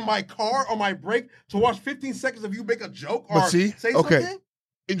me in my car on my break to watch 15 seconds of you make a joke or But see, say okay. something.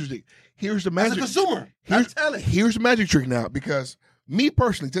 interesting. Here's the As a magic. consumer, Here's, that's talent. here's the magic trick now, because me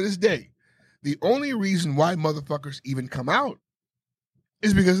personally, to this day, the only reason why motherfuckers even come out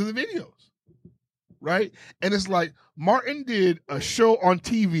is because of the videos, right? And it's like Martin did a show on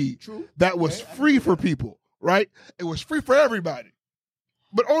TV True. that was free for people, right? It was free for everybody,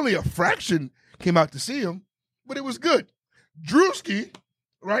 but only a fraction came out to see him, but it was good. Drewski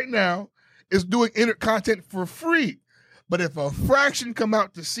right now is doing content for free. But if a fraction come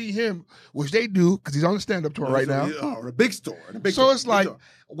out to see him, which they do, because he's on the stand-up tour right now. Oh, the big store. The big So store, it's big like, store.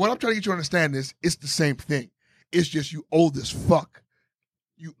 what I'm trying to get you to understand is, it's the same thing. It's just you old as fuck.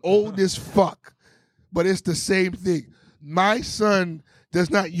 You old as fuck. But it's the same thing. My son does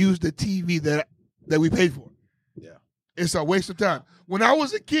not use the TV that we paid for. Yeah. It's a waste of time. When I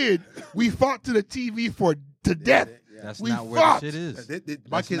was a kid, we fought to the TV to death. That's We not where fought. the shit is.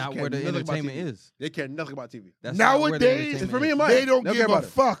 My That's kids not care where the nothing about entertainment TV. is. They care nothing about TV. That's not where the Nowadays, entertainment It's for me is. and mine. They don't They'll give care a about it.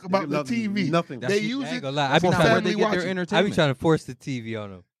 fuck They about give the nothing- TV. Nothing. They That's- use I ain't it gonna lie. I for be That's not where they family get their watching. I be entertainment. trying to force the TV on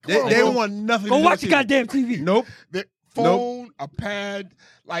them. They on, don't bro. want nothing. Go to do watch with the TV. goddamn TV. Nope. The phone, a pad,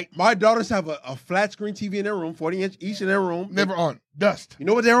 like My daughters have a flat screen TV in their room, 40-inch each in their room. never on. Dust. You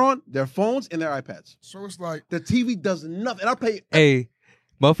know what they're on? Their phones and their iPads. So it's like, The TV does nothing. And I pay. Hey,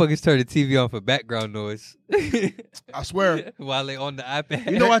 motherfuckers turn the TV on for background noise I swear. while they on the iPad.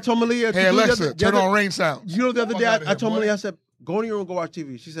 You know what I told Malia? Hey, Alexa, turn on rain sounds. You know the other Fuck day outta I here, told boy. Malia, I said, go in your room and go watch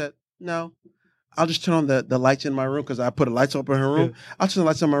TV. She said, no. I'll just turn on the lights in my room because I put the lights up in her room. I'll turn the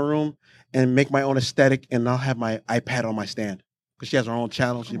lights in my room and make my own aesthetic, and I'll have my iPad on my stand. Because she has her own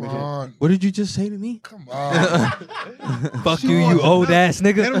channel. She Come makes it. on. What did you just say to me? Come on. Fuck She you, you wants old ass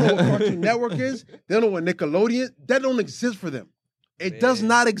They don't know what nigga. Cartoon Network is. They don't know what Nickelodeon. That don't exist for them. It does Man.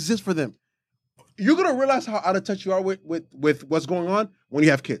 not exist for them. You're gonna realize how out of touch you are with what's going on when you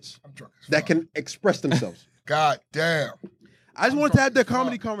have kids I'm drunk as that fuck. can express themselves. God damn. I just wanted to have the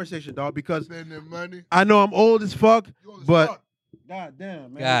comedy conversation, dog, because Spending money. I know I'm old as fuck, You old as but fuck. god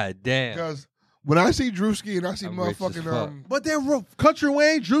damn, man. God damn. Because when I see Drewski and I see I'm rich as motherfucking fuck. But they're Country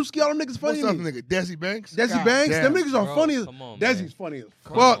Wayne, Drewski, all them niggas funny. what's to up, me. nigga? Desi Banks. Desi God Banks, damn. them niggas are Bro, funny as come on, man. Desi's funny as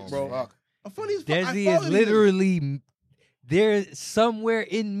Come fuck, on, bro. fuck. Funny as fuck. I Desi follow is these niggas. literally there somewhere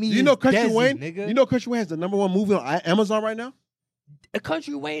in me. You know is Country Desi, Wayne? nigga. You know Country Wayne has the #1 movie on Amazon right now?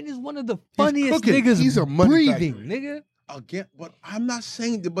 Country Wayne is one of the funniest cooking. niggas He's a money breathing, factory. nigga. Again, but I'm not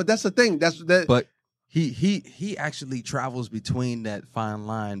saying that, but that's the thing. That's that. But he actually travels between that fine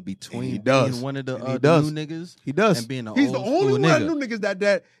line between He does. being one of the, And he the dozy. new niggas he does. and being an He's old the only school one I nigga. knew niggas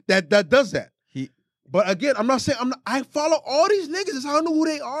that does that. He But again, I'm not saying I follow all these niggas. That's how I know who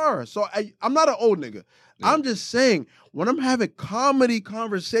they are. So I'm not an old nigga. Yeah. I'm just saying when I'm having comedy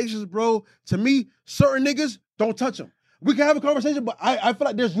conversations, bro. To me, certain niggas don't touch them. We can have a conversation, but I feel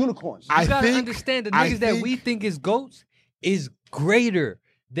like there's unicorns. I You gotta think- understand the I niggas that think- we think is goats is greater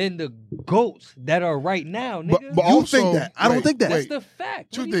than the goats that are right now, nigga. But You also, think that. I don't wait, think that. That's wait. the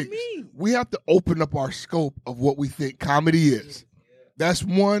fact. Two What do you things. mean? We have to open up our scope of what we think comedy is. That's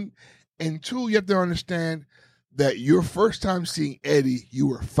one. And two, you have to understand that your first time seeing Eddie, you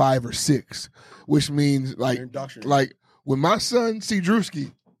were 5 or 6, which means like when my son see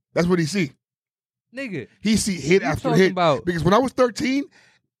Drewski, that's what he see. Nigga. He see hit You after talking hit. about- Because when I was 13,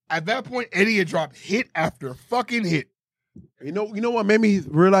 at that point, Eddie had dropped hit after fucking hit. You know what made me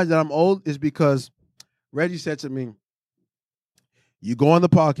realize that I'm old is because Reggie said to me, "You go on the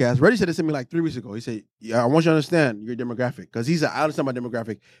podcast." Reggie said this to me like 3 weeks ago. He said, "Yeah, I want you to understand your demographic." Because he said, "I understand my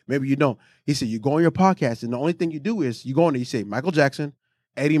demographic. Maybe you don't." He said, "You go on your podcast, and the only thing you do is you go on there, you say Michael Jackson,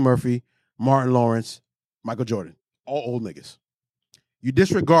 Eddie Murphy, Martin Lawrence, Michael Jordan, all old niggas. You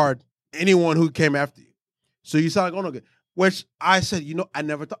disregard anyone who came after you. So you sound like, oh, no, good." Which I said, I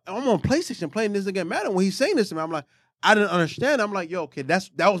never thought. I'm on PlayStation playing this again, Madden. When he's saying this to me, I'm like, I didn't understand. I'm like, yo, okay, that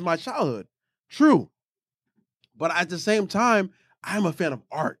was my childhood. True. But at the same time, I'm a fan of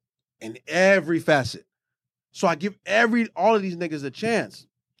art in every facet. So I give all of these niggas a chance.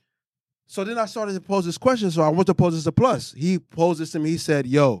 So then I started to pose this question. So I want to pose this to Plus. He posed this to me. He said,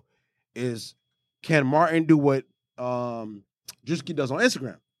 yo, can Martin do what Drewski does on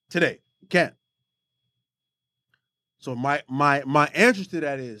Instagram today? He can't. So my answer to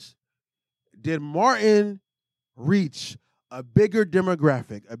that is, did Martin reach a bigger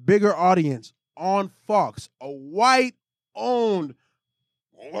demographic, a bigger audience on Fox, a white-owned,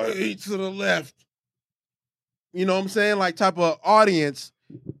 way to the left, you know what I'm saying, like type of audience,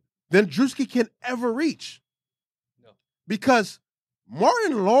 than Drewski can ever reach? No. Because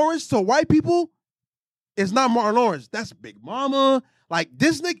Martin Lawrence to white people is not Martin Lawrence. That's Big Mama. Like,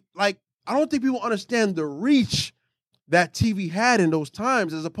 this nigga, like, I don't think people understand the reach that TV had in those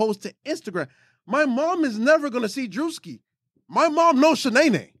times as opposed to Instagram. My mom is never going to see Drewski. My mom knows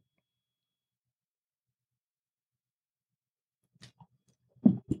Shanae.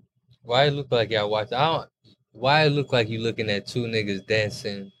 Why it look like y'all watch? Why it look like you looking at two niggas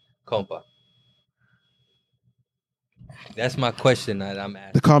dancing compa? That's my question that I'm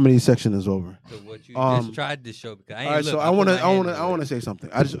asking. The comedy section is over. So what you just tried to show, because I ain't all right, so I want to say something.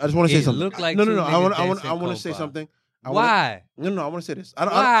 I just want to say something. Look like no. I want to say something. Why? No. I want to say this.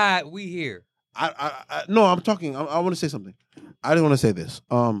 Why we here? No. I'm talking. I want to say something. I just want to say this.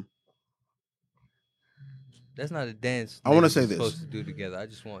 That's not a dance. I want to say this. Supposed to do together. I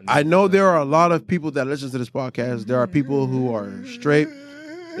just want. I know there are a lot of people that listen to this podcast. There are people who are straight.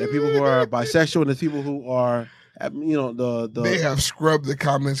 There are people who are bisexual, and there's people who are, They have scrubbed the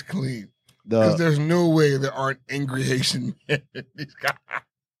comments clean because there's no way there aren't angry Haitian men. These guys.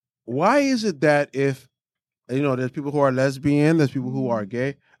 Why is it that if there's people who are lesbian, there's people who are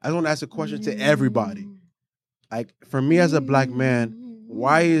gay? I just want to ask a question to everybody. Like, for me as a black man,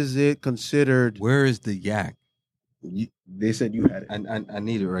 why is it considered? Where is the yak? They said you had it. I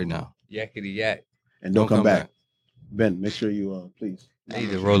need it right now. Yakety yak. And don't come back. Ben, make sure you please. I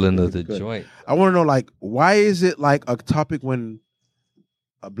need to roll another joint. I want to know, like, why is it like a topic when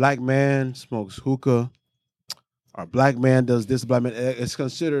a black man smokes hookah, or a black man does this, black man, it's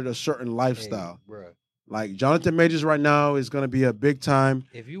considered a certain lifestyle. Hey, bruh. Like, Jonathan Majors right now is going to be a big time.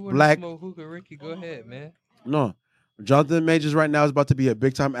 If you want to smoke hookah, Ricky, go ahead, man. No. Jonathan Majors right now is about to be a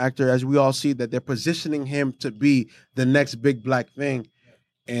big time actor, as we all see that they're positioning him to be the next big black thing.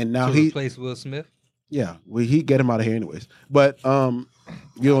 And now he replace Will Smith. Yeah, he get him out of here anyways. But you're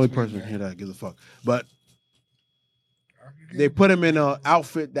the only person here that gives a fuck. But they put him in an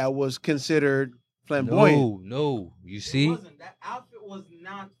outfit that was considered flamboyant. No, you see, that outfit was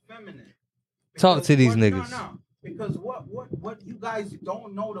not feminine. Talk to these niggas. No. Because what you guys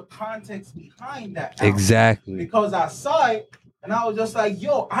don't know the context behind that outfit. Exactly. Because I saw it and I was just like,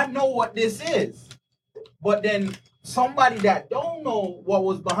 yo, I know what this is. But then somebody that don't know what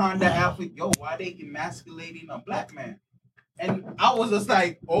was behind that outfit, yo, why they emasculating a black man? And I was just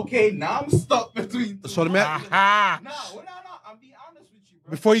like, okay, now I'm stuck between two. So the man, no, I'm being honest with you,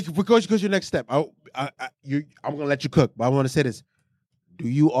 bro. Before you go to your next step, I'm gonna let you cook, but I want to say this: do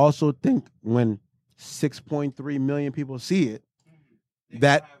you also think when 6.3 million people see it,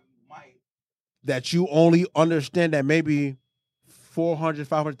 that you only understand that maybe 400,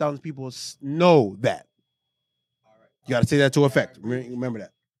 500,000 people know that? You got to say that to effect. Remember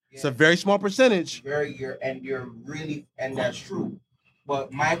that. Yeah. It's a very small percentage. And that's true.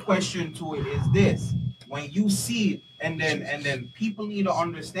 But my question to it is this: when you see it, and then people need to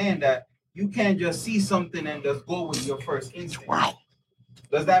understand that you can't just see something and just go with your first instinct. Wow.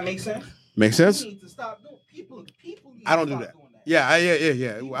 Does that make sense? Make sense? You need to stop doing. People need I don't to do stop that. doing that. Yeah.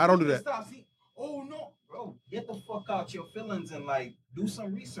 I don't do that. Stop seeing, oh no, bro, get the fuck out your feelings and like do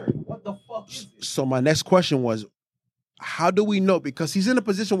some research. What the fuck is it? So my next question was, how do we know? Because he's in a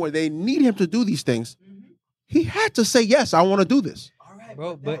position where they need him to do these things. Mm-hmm. He had to say, yes, I want to do this. All right,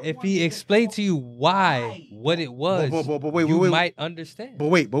 bro, but if he explained to you what it was, you might understand. But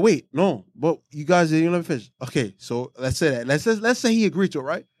wait. No. But you guys didn't let me finish. Okay, so let's say that. Let's say he agreed to it,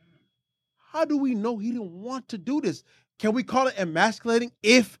 right? How do we know he didn't want to do this? Can we call it emasculating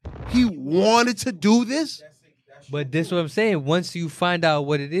if he wanted to do this? But this what I'm saying. Once you find out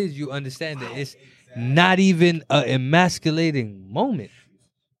what it is, you understand that it's not even an emasculating moment.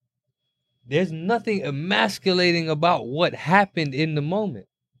 There's nothing emasculating about what happened in the moment.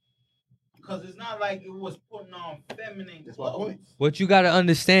 Because it's not like it was putting on feminine clothes. What you got to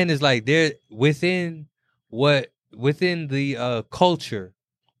understand is like there within the culture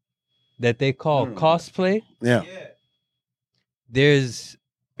that they call cosplay. Yeah. There's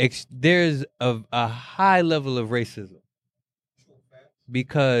a high level of racism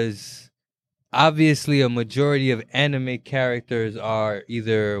because obviously a majority of anime characters are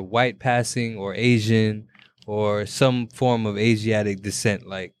either white passing or Asian or some form of Asiatic descent.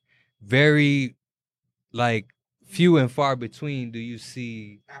 Like very like few and far between do you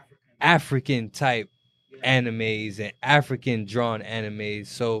see African type animes and African drawn animes.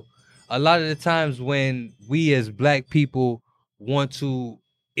 So a lot of the times when we as black people want to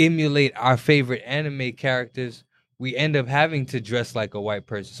emulate our favorite anime characters, we end up having to dress like a white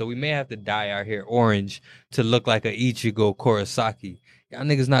person. So we may have to dye our hair orange to look like a Ichigo Kurosaki. Y'all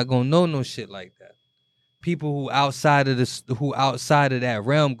niggas not gonna know no shit like that. People who outside of that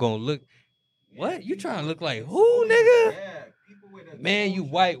realm gonna look. What? You trying to look like who, nigga? Man, you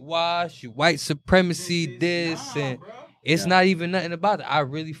whitewash, you white supremacy, this and it's not even nothing about it. I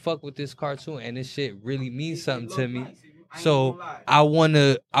really fuck with this cartoon and this shit really means something to me. So I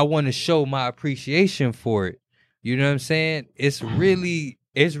wanna show my appreciation for it. You know what I'm saying? It's really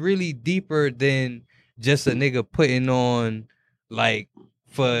deeper than just a nigga putting on like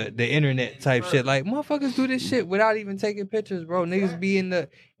for the internet type shit. Like motherfuckers do this shit without even taking pictures, bro. Niggas be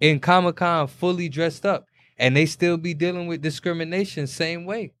in Comic-Con fully dressed up and they still be dealing with discrimination same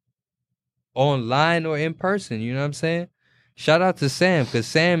way. Online or in person, you know what I'm saying? Shout out to Sam, because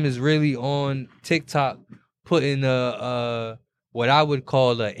Sam is really on TikTok putting what I would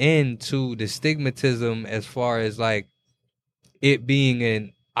call an end to the stigmatism as far as like it being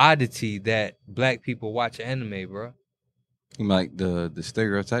an oddity that black people watch anime, bro. Like the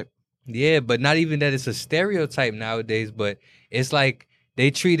stereotype? Yeah, but not even that it's a stereotype nowadays, but it's like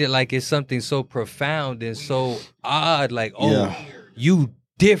they treat it like it's something so profound and so odd. Like, you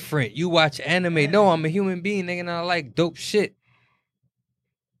different. You watch anime. No, I'm a human being, nigga, and I like dope shit.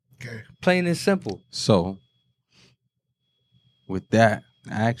 Okay. Plain and simple. So, with that,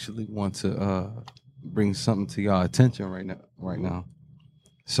 I actually want to bring something to y'all attention right now.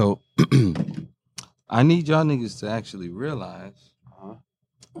 So, I need y'all niggas to actually realize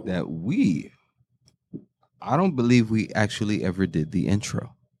that I don't believe we actually ever did the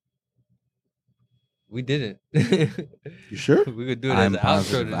intro. We didn't. You sure? We could do it as an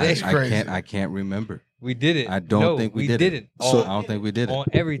outro today. I can't remember. We did it. I don't think we did it. So, I don't think we did it. On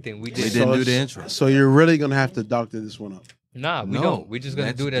everything. We We did it. didn't do the intro. So you're really gonna have to doctor this one up. Nah, we No, don't. We're just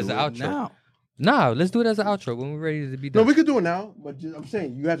gonna do it as an outro. Now. Nah, let's do it as an outro when we're ready to be done. No, we could do it now, but I'm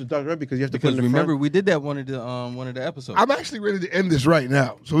saying you have to doctor it up because you have to Because put it in remember, front. we did that one of the episodes. I'm actually ready to end this right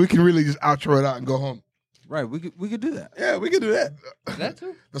now, so we can really just outro it out and go home. Right, we could do that. Yeah, we could do that. That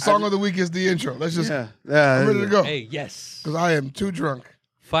too? The song of the week is the intro. Let's just. Yeah, I'm ready to go Hey, yes. because I am too drunk.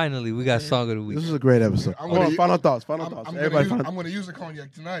 Finally, we got song of the week. This was a great episode. I'm Hold gonna on, final thoughts. Final I'm, thoughts. I'm Everybody, going to use the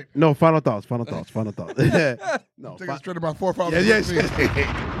cognac tonight. no, final thoughts. Final thoughts. Final thoughts. No, I'm taking it straight to my forefathers. yeah, yes. With me.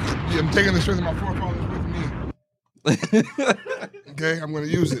 Yeah, I'm taking the straight to my forefathers with me. Okay, I'm going to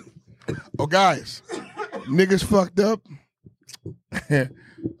use it. Oh, guys, niggas fucked up.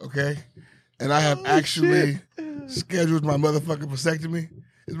 Okay, and I have actually scheduled my motherfucking vasectomy.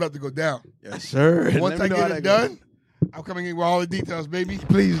 It's about to go down. Yes, sir. Once I get it done, I'm coming in with all the details, baby.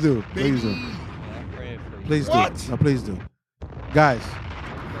 Please do. Please do. I'm praying for you. Please What? do. No, please do. Guys,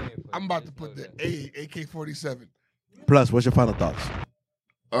 I'm about to put the AK-47. plus, what's your final thoughts?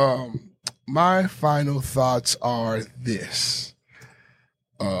 My final thoughts are this.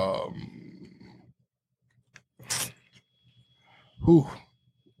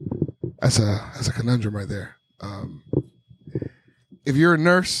 That's a conundrum right there. If you're a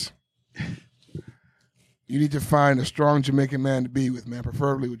nurse, you need to find a strong Jamaican man to be with, man,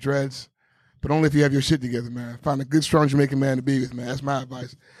 preferably with dreads, but only if you have your shit together, man. Find a good, strong Jamaican man to be with, man. That's my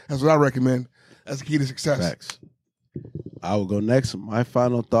advice. That's what I recommend. That's the key to success. Facts. I will go next. My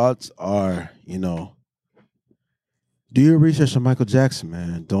final thoughts are, do your research on Michael Jackson,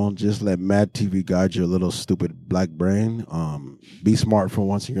 man. Don't just let Mad TV guide your little stupid black brain. Be smart for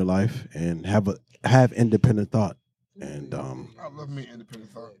once in your life and have independent thought. And I love me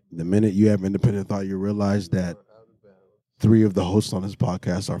independent thought. the minute you have independent thought, you realize that 3 of the hosts on this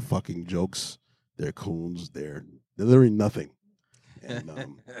podcast are fucking jokes. They're coons. They're literally nothing.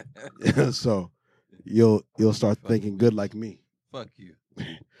 And so you'll start thinking good like me. Fuck you.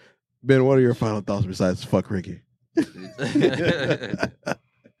 Ben, what are your final thoughts besides fuck Ricky?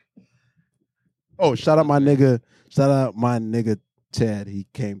 Oh, shout out my nigga. Shout out my nigga Ted. He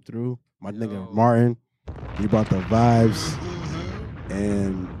came through. My nigga Martin. He brought the vibes.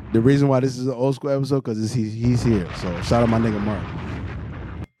 And the reason why this is an old school episode because he's here. So shout out my nigga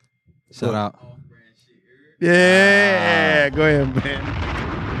Martin. Shout out. Yeah, go ahead,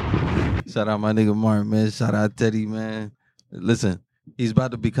 man. Shout out my nigga Martin, man. Shout out Teddy, man. Listen, he's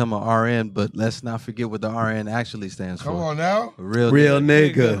about to become an RN, but let's not forget what the RN actually stands for. Come on now. Real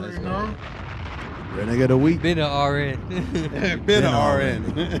nigga. There you go. Real nigga of the week. Been an RN. Been an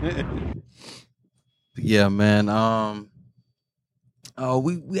RN. Yeah, man.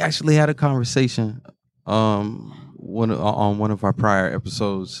 We actually had a conversation on one of our prior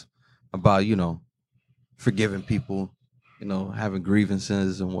episodes about, forgiving people, having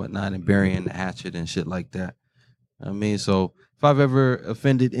grievances and whatnot and burying the hatchet and shit like that. I mean, so if I've ever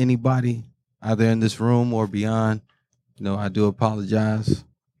offended anybody, either in this room or beyond, I do apologize.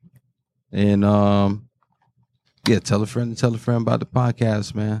 And tell a friend about the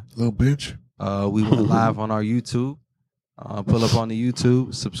podcast, man. Little bitch. We went live on our YouTube. Pull up on the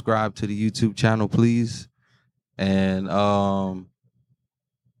YouTube, subscribe to the YouTube channel, please. And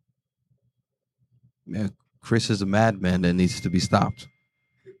man, Chris is a madman that needs to be stopped.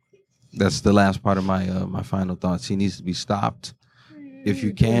 That's the last part of my final thoughts. He needs to be stopped. If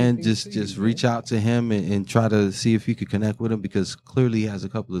you can, just reach out to him and try to see if you could connect with him, because clearly he has a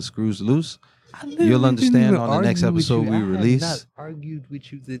couple of screws loose. You'll understand on the next episode we release. I have not argued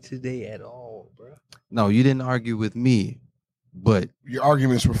with you today at all, bro. No, you didn't argue with me, but Your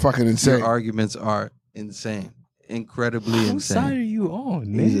arguments were fucking insane. your arguments are insane. Incredibly Whose insane. side are you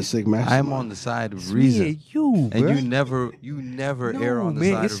on, man? He's a sick master. I am on the side of It's reason. me and you, And bro. you never No, err on the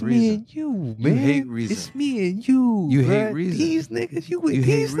man, side it's of me reason. and you, man. hate reason. It's me and you. You bruh. hate reason. These niggas, you with You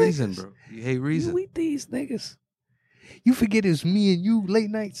hate these reason, niggas. bro. You hate reason. You with these niggas. You forget it's me and you late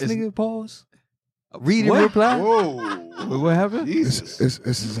nights, It's- nigga. Pause. Read and What? reply. Whoa. Wait, what happened? This is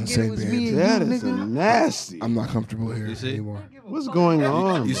insane, was me man. and That is nigga. nasty. I'm not comfortable here You see? anymore. What's going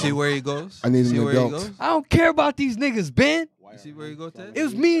on? You bro? see where he goes? I need You see an where he adult. goes? I don't care about these niggas, Ben. You see where he goes, Ted? It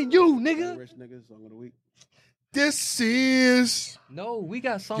was me and you, nigga. Rich niggas, song of the week. This is No, we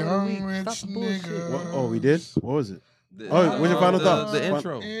got song of the Young week. Rich Stop the bullshit. Nigga. What? Oh, we did? What was it? The- Oh, what's your final thoughts? The Fin-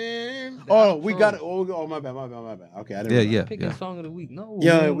 intro. in. Oh, we got it. Oh, my bad. Okay, I didn't Yeah, realize. yeah, Picking yeah. song of the week. No.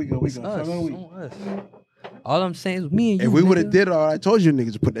 Yeah, man. we go. It's Song us. of the week. On us. All I'm saying is me and you. If we would have nigga. did all, I told you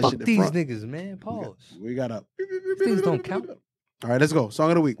niggas to put that Fuck shit in these front. niggas, man. Pause. We got up. Things don't count. All right, let's go. Song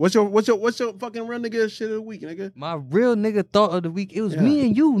of the week. What's your fucking real nigga shit of the week, nigga? My real nigga thought of the week. It was Yeah. me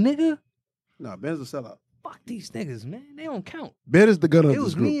and you, nigga. Nah, Ben's a sellout. Fuck these niggas, man. They don't count. Ben is the gunner of It this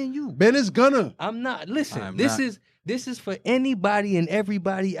was group. me and you. Ben is gunner. I'm not. Listen, I'm this not. is for anybody and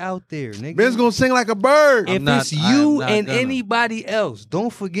everybody out there, nigga. Ben's gonna sing like a bird. If I'm not- it's I am you not and gonna. anybody else,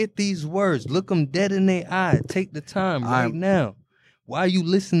 don't forget these words. Look them dead in their eye. Take the time right now. Why are you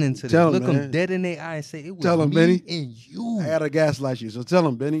listening to this? Tell 'em, Look man. them dead in their eye and say, it was Tell 'em, me Benny. and you. I gotta gaslight you, so tell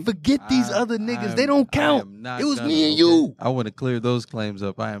him, Benny. Forget these other niggas. They don't I count. am not It was gonna, me and okay? you. I want to clear those claims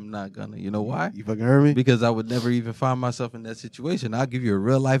up. I am not gonna. You know why? You fucking heard me? Because I would never even find myself in that situation. I'll give you a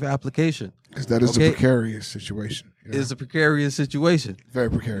real life application. Because that is Okay. a precarious situation. You know? It's a precarious situation. Very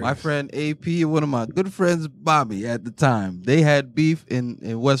precarious. My friend AP and one of my good friends, Bobby, at the time, they had beef in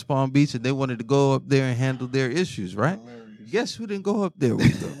West Palm Beach, and they wanted to go up there and handle their issues, right? Guess who didn't go up there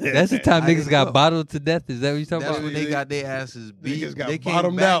with them? That's the time I niggas didn't got go. bottled to death. Is that what you talking That's about? when they got their asses beat. Niggas got they came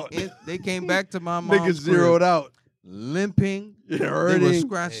bottomed back out. They came back to my mom's Niggas zeroed crib, out. limping. They were Hurting.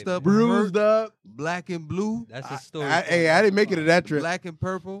 scratched Hey, up, Bruised hurt, up. black and blue, That's a story. Hey, I didn't make it to that trip. black and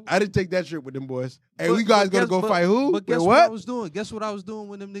purple. I didn't take that trip with them boys. Hey, But- we guys but gonna guess- go but- fight who? But guess Wait, what I what? was doing? Guess what I was doing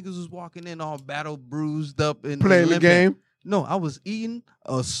when them niggas was walking in all battle bruised up and Playing the limping? game. No, I was eating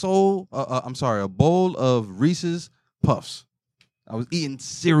a bowl of Reese's Puffs. I was eating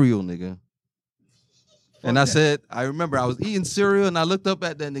cereal, nigga. And I said, I remember I was eating cereal and I looked up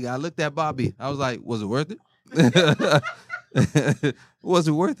at that nigga. I looked at Bobby. I was like, was it worth it? Was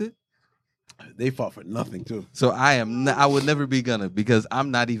it worth it? They fought for nothing too. So I would never be gonna, because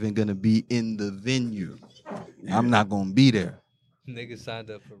I'm not even gonna be in the venue. I'm not gonna be there. Niggas signed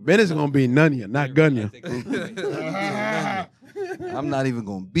up for. Ben is gonna be Nunya, not Gunya. I'm not even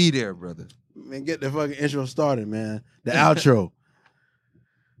gonna be there, brother. Man, get the fucking intro started, man. The outro.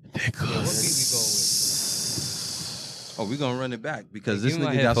 Oh, we gonna run it back because Hey, this give me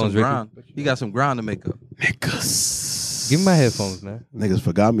my nigga got some headphones, Ricky. ground. He got some ground to make up. Give me my headphones, man. Niggas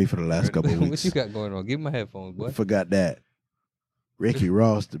forgot me for the last couple of What weeks. you got going on? Give me my headphones, boy. Forgot that. Ricky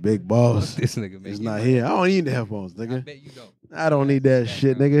Ross, the big boss, This nigga is make not here. I don't need the headphones, I nigga. bet you don't. I don't need that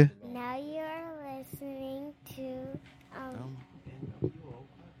shit, nigga. Now you're listening to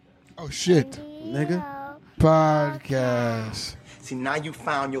Oh shit. Nigga. Podcast. See, now you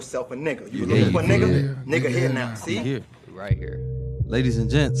found yourself a nigga. You Yeah, looking for a nigga? yeah, Nigga yeah. here now. See? Here, Right here. ladies and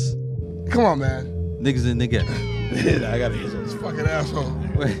gents, Come on, man. niggas and niggas. I gotta hear this. Fucking asshole.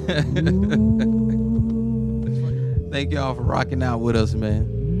 Thank y'all for rocking out with us,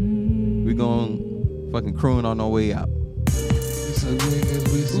 man. We gon' fucking crewing on our way out. We some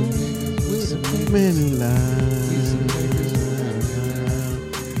niggas, we some niggas, we some niggas. Menula. We some niggas.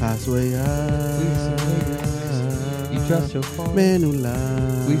 Paswaya. You trust your phone? Menula.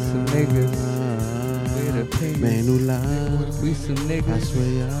 We some niggas with opinions. Menula. We some niggas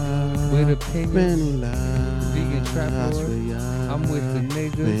Paswaya. with opinions. Menula. Vegan trap lord. Paswaya. I'm with the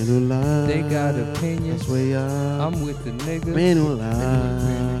niggas. Menula. They got opinions. Paswaya. I'm with the niggas.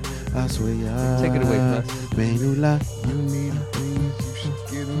 Menula. Paswaya. Take it away, Plus. Menula. You need opinions, you should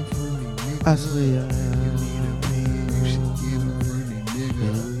get them from me, nigga. Paswaya. You need opinions, you should get them from me,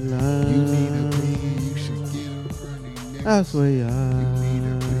 nigga. You need opinions, you should get them from me, nigga. Paswaya. You need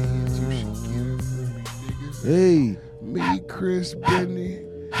opinions, you should get them from me, niggas. Hey. Me, Chris, Benny,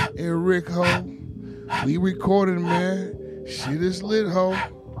 and Rick Ho. We recording, man. Shit is lit, ho.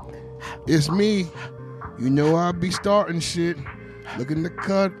 It's me. You know I be starting shit. Looking to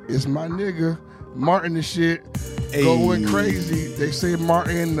cut. It's my nigga. Martin and shit. Hey. Going crazy. They say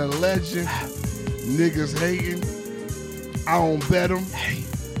Martin the legend. Niggas hating. I don't bet them.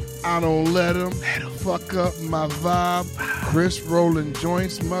 I don't let them fuck up my vibe. Chris rolling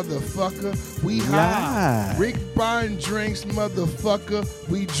joints, motherfucker. We high. Live. Rick buying drinks, motherfucker.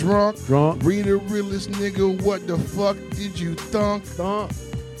 We drunk. Drunk. Read the realest nigga. What the fuck did you thunk? Thump.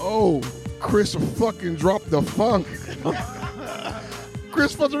 Oh, Chris fucking dropped the funk.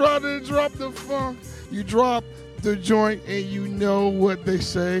 Chris fucks around and dropped the funk. You drop the joint and you know what they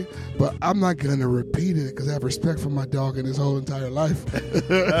say, but I'm not gonna repeat it because I have respect for my dog and his whole entire life.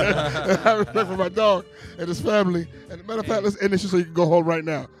 I have respect for my dog and his family. And matter of fact, let's end this shit so you can go home right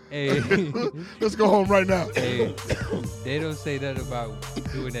now. Hey, Let's go home right now. hey, they don't say that about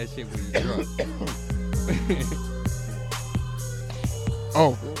doing that shit when you drunk.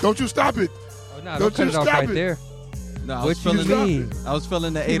 Oh, don't you stop it. Oh, nah, Don't don't cut you it off stop right it. there. No, I What was you feeling mean? I was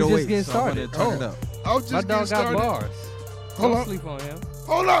feeling the He was 808. just getting so I wanted to turn it Oh. up. I was just My getting dog got started. bars. Hold Don't up. sleep on him.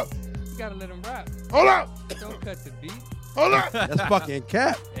 Hold up. You gotta let him rap. Hold up. Don't cut the beat. Hold up. That's fucking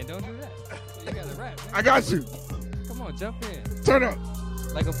cap. And don't do that. You gotta rap, man. I got you. Come on, jump in. Turn up.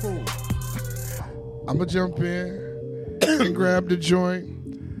 Like a fool. I'm going to jump in and grab the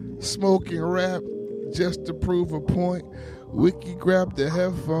joint, smoke and rap just to prove a point. Wiki grabbed the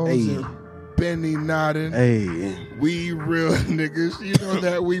headphones Hey. and Benny nodding. Hey. We real niggas, you know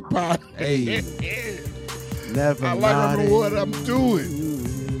that we pop. Hey. Never I like nodded. what I'm doing.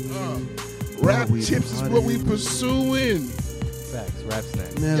 Rap we tips is what we partying. pursuing. Facts, rap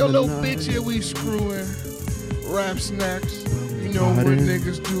snack. Never Yo, little nodded. bitch, here we screwing. Rap snacks, we you know what partying.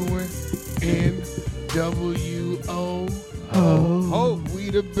 niggas doing. NWO. Oh. We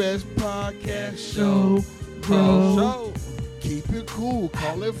the best podcast show. Bro. Keep it cool,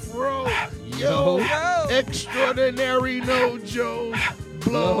 call it fro. Yo. Yo, extraordinary, no Joe.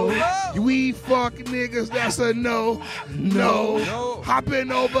 Blow. We fuck niggas, that's a no. No.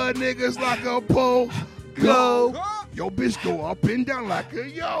 Hopping over niggas like a pole. Go. Yo, bitch, go up and down like a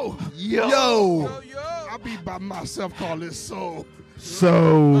yo. Yo. I be by myself, call it soul.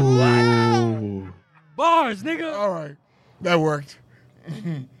 So. Bars, nigga. All right, that worked.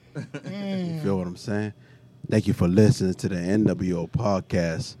 You feel what I'm saying? Thank you for listening to the NWO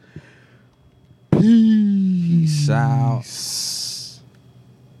podcast. Peace Peace out.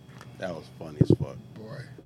 That was funny as fuck.